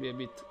decided to be a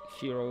bit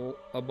hero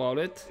about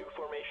it. New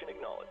formation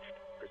acknowledged.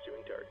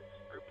 Pursuing targets.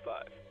 Group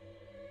 5.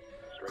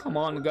 Strike Come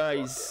on, report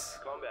guys.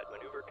 locked in. Combat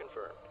maneuver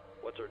confirmed.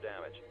 What's our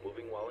damage?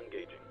 Moving while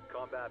engaging.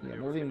 Combat Yeah,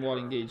 maneuver moving while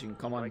confirmed. engaging.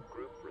 Come on. Strike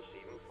group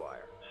receiving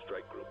fire.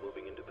 Strike group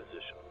moving into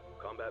position.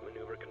 Combat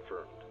maneuver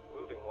confirmed.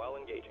 Moving while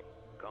engaging.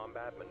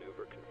 Combat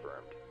maneuver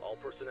confirmed. All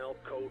personnel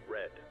code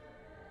red.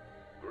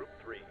 Group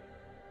 3.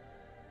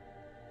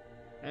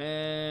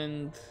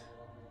 And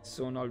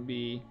soon I'll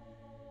be,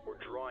 We're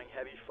drawing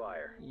heavy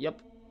fire.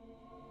 yep,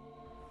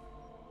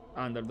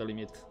 under the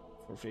limit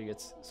for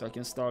frigates. So I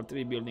can start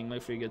rebuilding my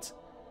frigates.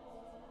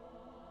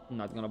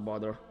 Not gonna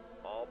bother.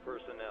 All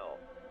personnel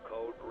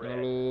code red.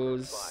 Gonna Group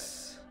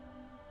lose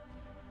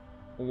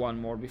one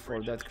more before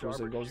Breaching that cruiser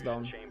starboard goes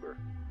fusion down. Chamber.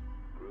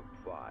 Group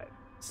 5.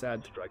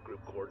 Sad. Strike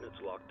group coordinates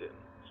locked in.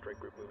 Strike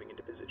group moving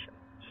into position.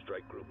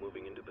 Strike group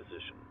moving into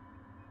position.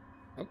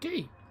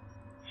 Okay,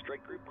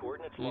 Strike group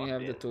coordinates we locked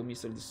have in. the 2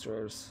 missile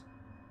destroyers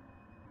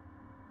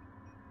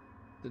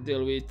to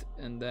deal with,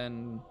 and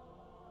then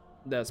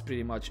that's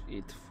pretty much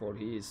it for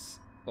his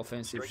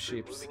offensive Strike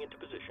group ships. moving into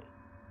position.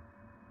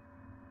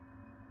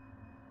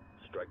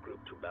 Strike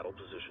group to battle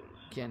positions.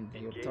 Again,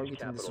 you're Engage targeting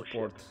the capital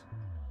support. ship.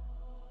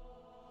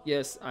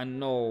 Yes, I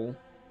know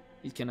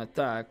it can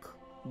attack,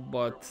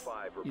 but Group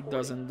 5 it reporting.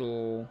 doesn't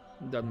do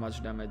that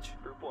much damage.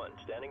 Group 1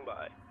 standing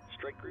by.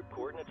 Strike group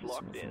coordinates Let's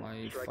locked move in.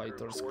 my Strike group fighters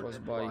close coordinates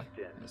by locked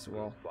in. as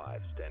well. Group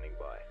 5 standing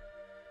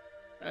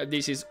by.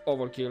 This is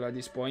overkill at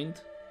this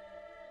point.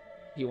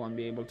 He won't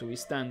be able to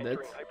withstand it,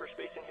 Entering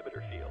hyperspace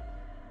inhibitor field.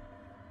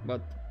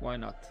 but why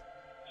not?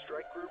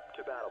 Strike group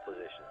to battle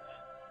positions.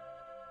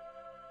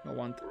 I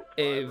want Group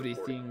 5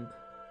 everything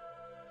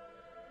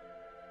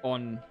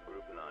on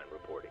Group 9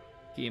 reporting.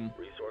 him.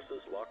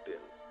 Resources locked in.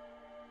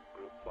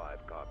 Group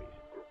 5 copies.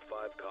 Group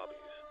 5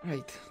 copies.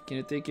 Right, can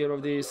you take care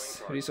of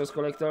this resource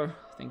collector?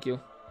 Thank you.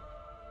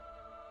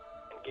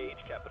 Engage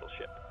capital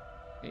ship.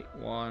 Okay,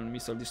 one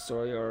missile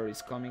destroyer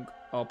is coming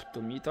up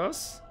to meet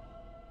us.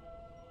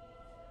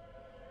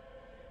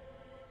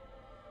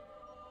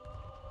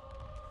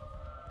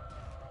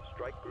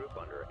 Strike group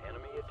under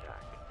enemy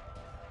attack.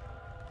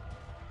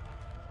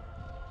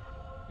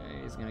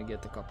 Okay, he's gonna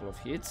get a couple of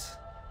hits.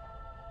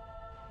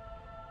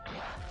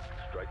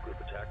 Strike group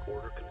attack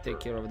order confirmed. Take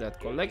care of that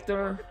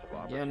collector.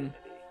 Again.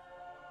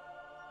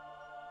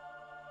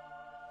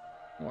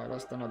 Oh, I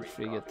lost another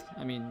frigate.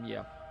 I mean,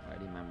 yeah, I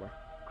remember.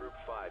 Group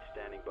 5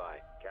 standing by.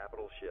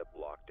 Capital ship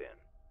locked in.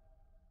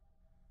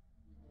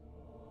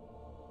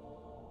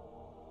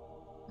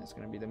 That's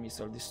gonna be the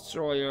missile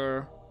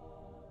destroyer.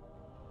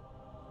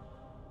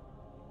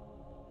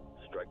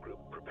 Strike group,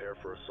 prepare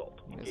for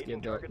assault. Let's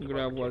get the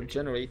gravel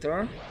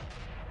generator,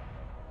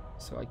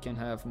 so I can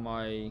have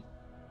my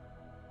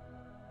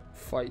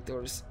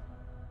fighters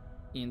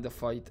in the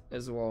fight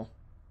as well.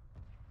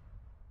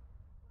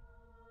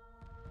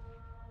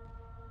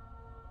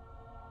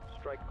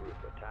 Strike group,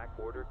 attack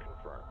order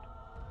confirmed.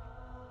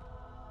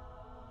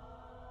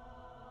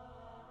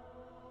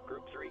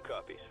 Group 3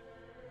 copies.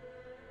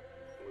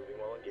 Moving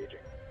while engaging.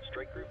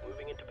 Strike group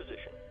moving into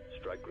position.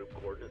 Strike group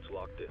coordinates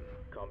locked in.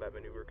 Combat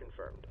maneuver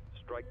confirmed.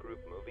 Strike group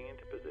moving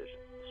into position.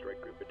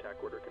 Strike group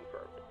attack order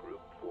confirmed.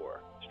 Group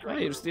 4. Ah,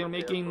 you're still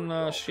making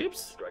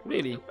ships?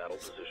 Really? Battle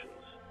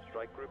positions.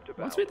 Strike group to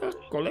What's battle with the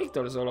positions.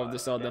 collectors all of a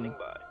sudden?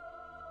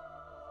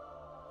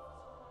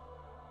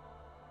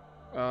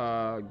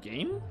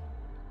 Game?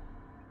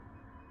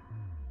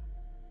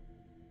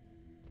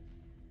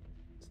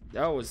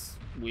 That was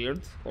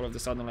weird. All of a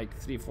sudden, like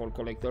 3-4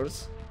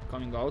 collectors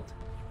coming out.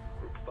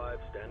 Group 5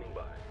 standing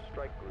by.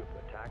 Strike group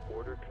attack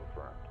order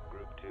confirmed.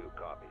 Group 2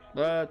 copies.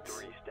 But Group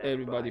 3 standing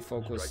everybody by.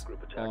 focus Strike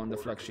group attack on the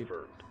order flagship.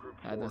 confirmed. Group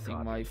I 4 don't think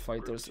my copies.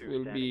 fighters Group 2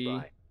 will standing be.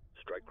 by.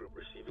 Strike group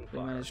receiving They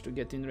fire. managed to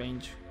get in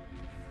range.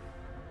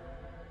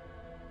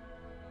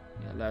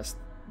 Yeah, last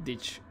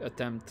ditch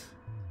attempt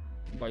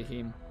by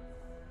him.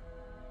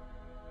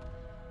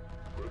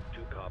 Group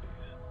 2 copies.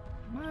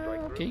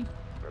 Okay.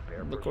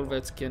 Prepare The for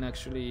corvettes can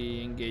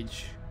actually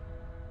engage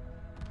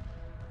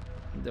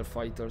their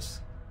fighters.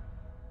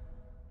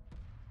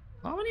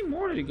 How many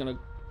more are you gonna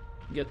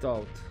get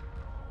out?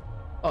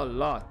 A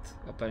lot,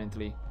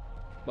 apparently.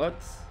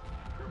 But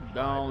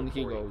down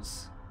he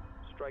goes.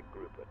 Strike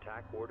group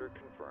attack order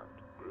confirmed.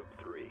 Group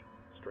 3.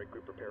 Strike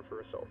group prepare for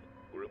assault.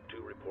 Group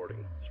 2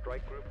 reporting.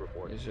 Strike group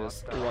reporting. Let's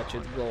just Hostile. watch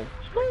it go.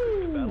 Strike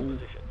group to battle Woo!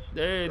 positions.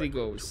 There he Strike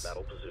group goes. to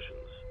battle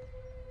positions.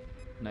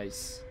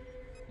 Nice.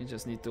 You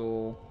just need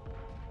to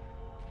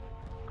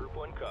Group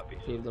 1 copies.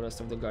 clear the rest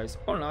of the guys.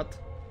 Or not.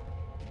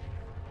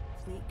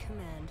 Fleet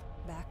command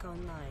back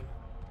online.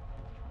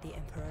 The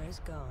Emperor is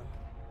gone.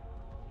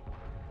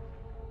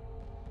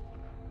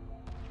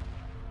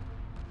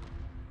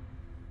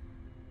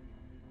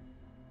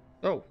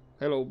 Oh,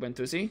 hello,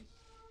 Bentusi.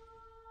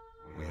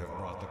 We have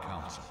brought the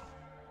council.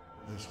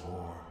 This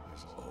war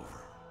is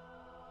over.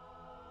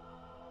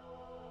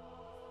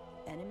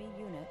 Enemy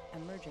unit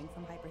emerging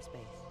from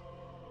hyperspace.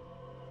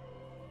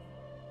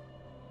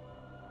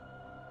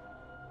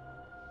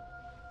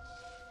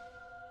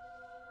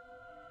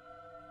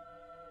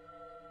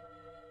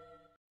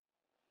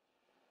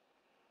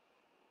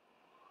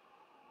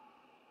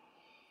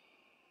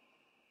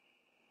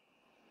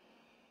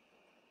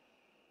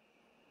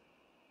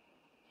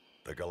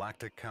 The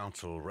Galactic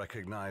Council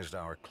recognized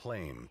our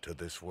claim to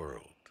this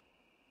world.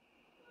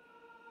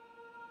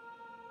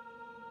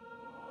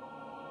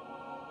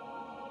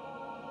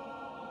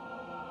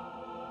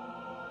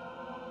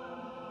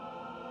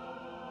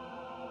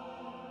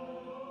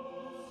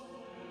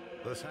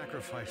 The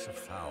sacrifice of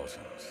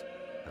thousands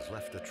has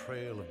left a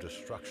trail of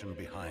destruction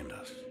behind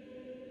us,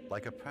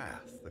 like a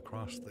path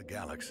across the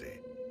galaxy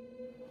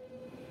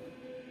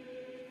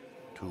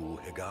to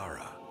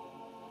Hiigara,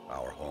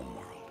 our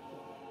homeworld.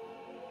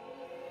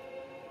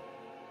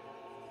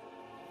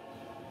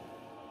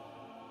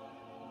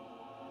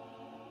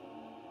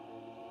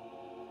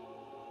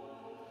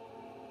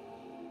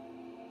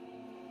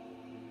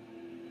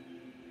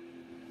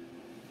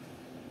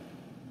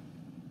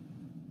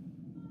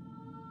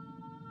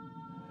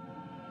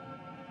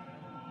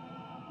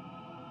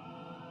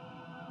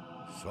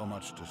 So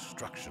much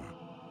destruction,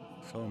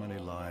 so many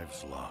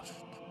lives lost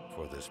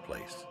for this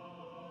place.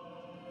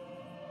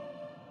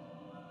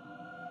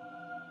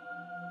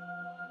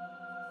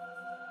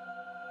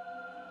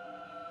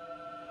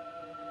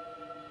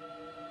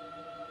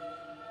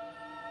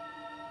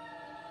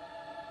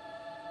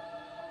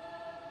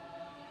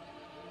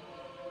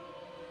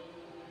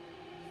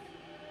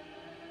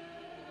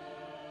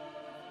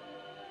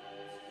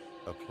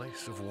 A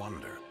place of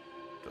wonder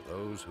to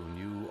those who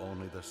knew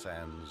only the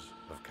sands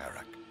of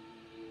Karak.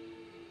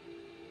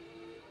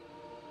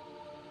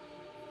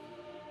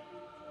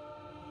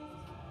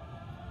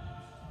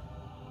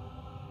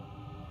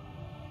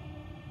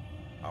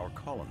 Our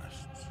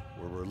colonists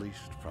were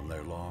released from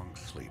their long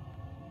sleep.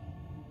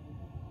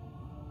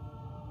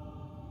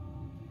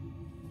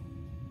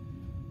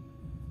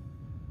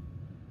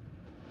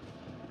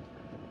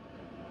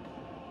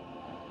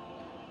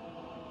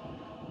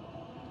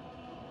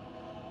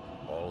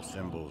 all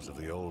symbols of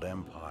the old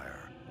empire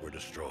were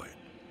destroyed.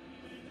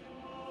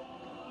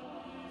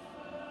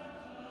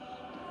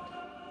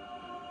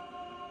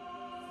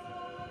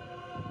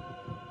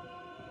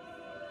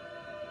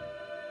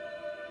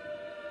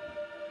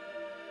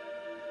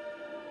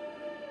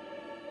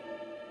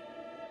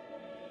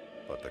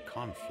 But the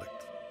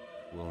conflict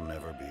will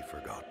never be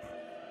forgotten.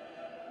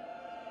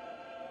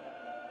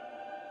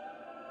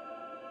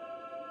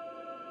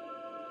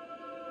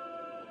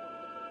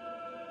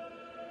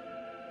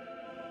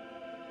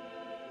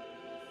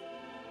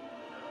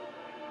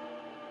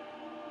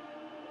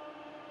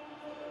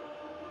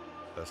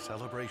 The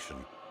celebration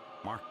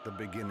marked the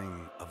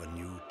beginning of a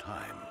new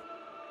time.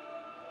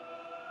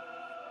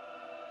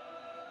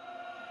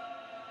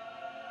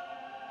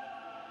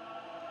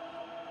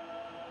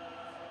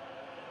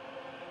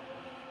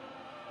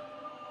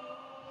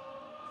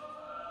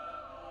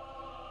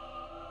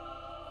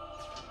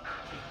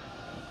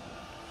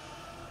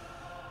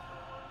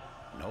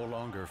 No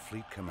longer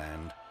Fleet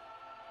Command,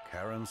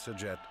 Karen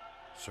Sajet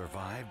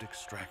survived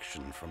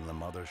extraction from the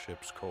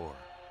mothership's core.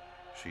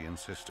 She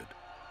insisted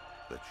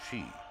that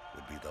she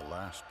would be the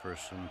last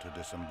person to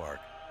disembark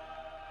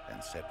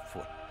and set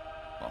foot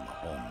on the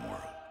home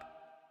world.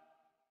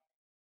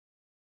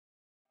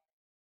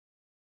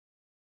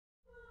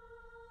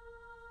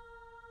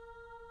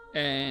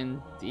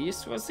 And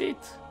this was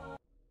it.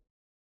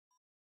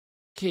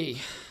 Okay,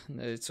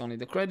 it's only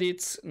the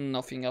credits,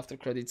 nothing after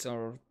credits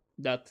or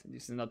that.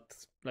 This is not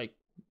like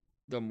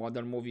the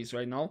modern movies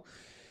right now.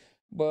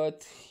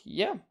 But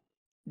yeah,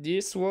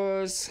 this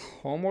was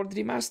Homeworld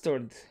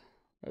Remastered.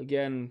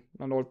 Again,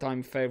 an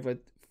all-time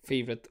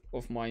favorite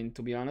of mine,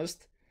 to be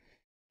honest.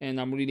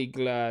 And I'm really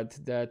glad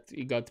that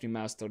it got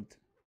remastered.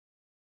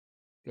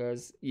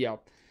 Because, yeah,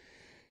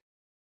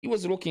 it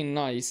was looking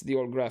nice, the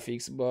old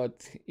graphics,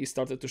 but it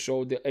started to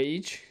show the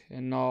age.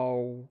 And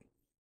now,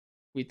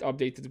 with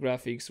updated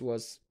graphics,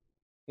 was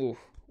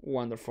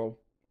wonderful.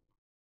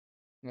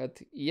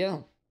 But, yeah,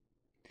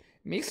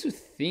 makes you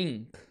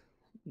think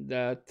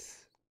that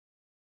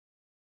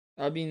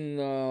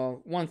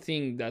one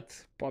thing that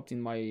popped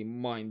in my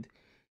mind.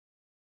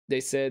 They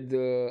said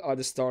at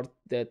the start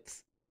that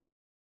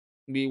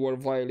we were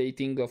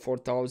violating a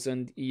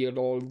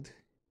 4,000-year-old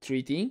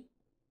treaty.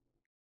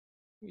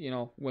 You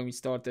know, when we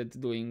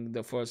started doing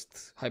the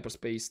first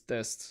hyperspace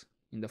tests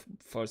in the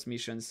first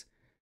missions.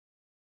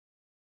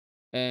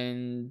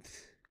 And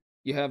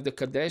you have the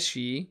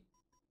Kadeshi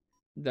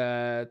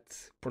that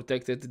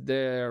protected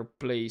their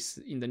place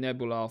in the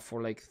nebula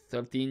for like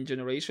 13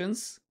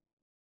 generations.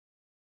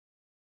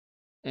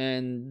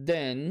 And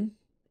then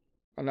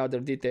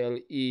another detail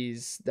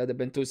is that the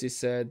Bentusi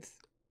said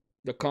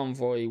the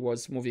convoy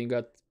was moving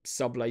at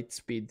sublight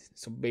speed,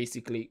 so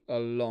basically a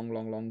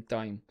long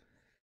time.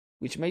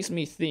 Which makes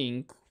me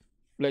think,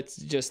 let's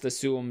just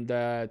assume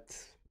that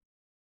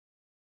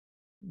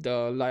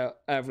the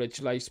average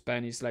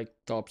lifespan is like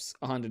tops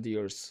 100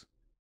 years,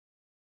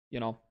 you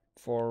know,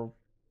 for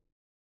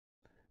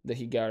the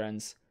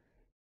Hiigarans.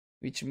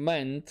 Which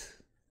meant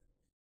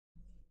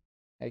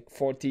like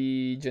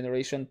 40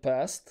 generation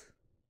passed.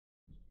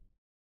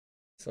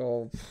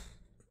 So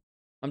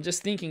I'm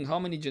just thinking how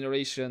many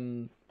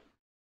generations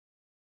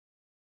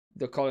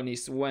the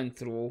colonists went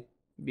through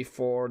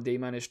before they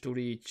managed to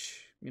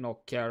reach, you know,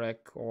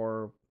 Karek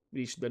or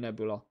reach the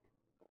nebula.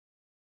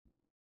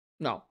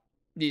 Now,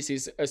 this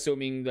is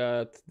assuming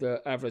that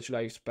the average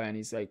lifespan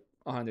is like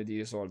 100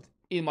 years old.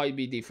 It might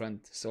be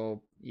different,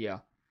 so yeah.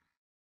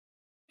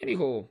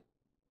 Anywho,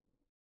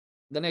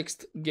 the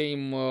next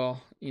game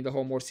in the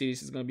Homeworld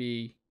series is gonna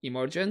be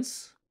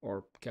Emergence,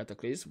 or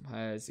Cataclysm,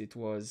 as it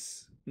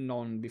was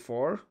known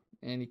before,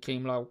 and it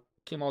came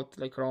out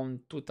like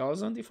around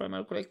 2000, if I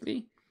remember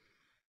correctly.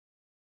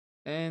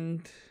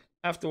 And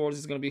afterwards,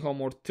 it's gonna be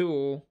Homeworld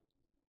 2,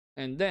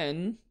 and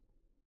then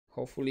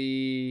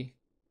hopefully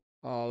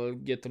I'll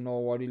get to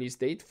know a release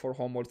date for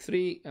Homeworld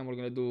 3, and we're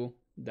gonna do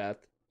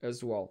that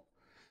as well.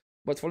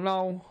 But for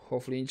now,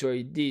 hopefully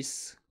enjoy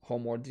this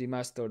Homeworld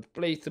Remastered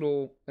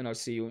playthrough, and I'll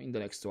see you in the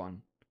next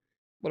one.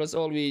 But as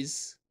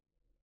always,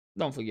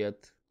 don't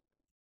forget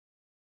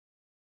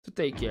to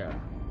take care.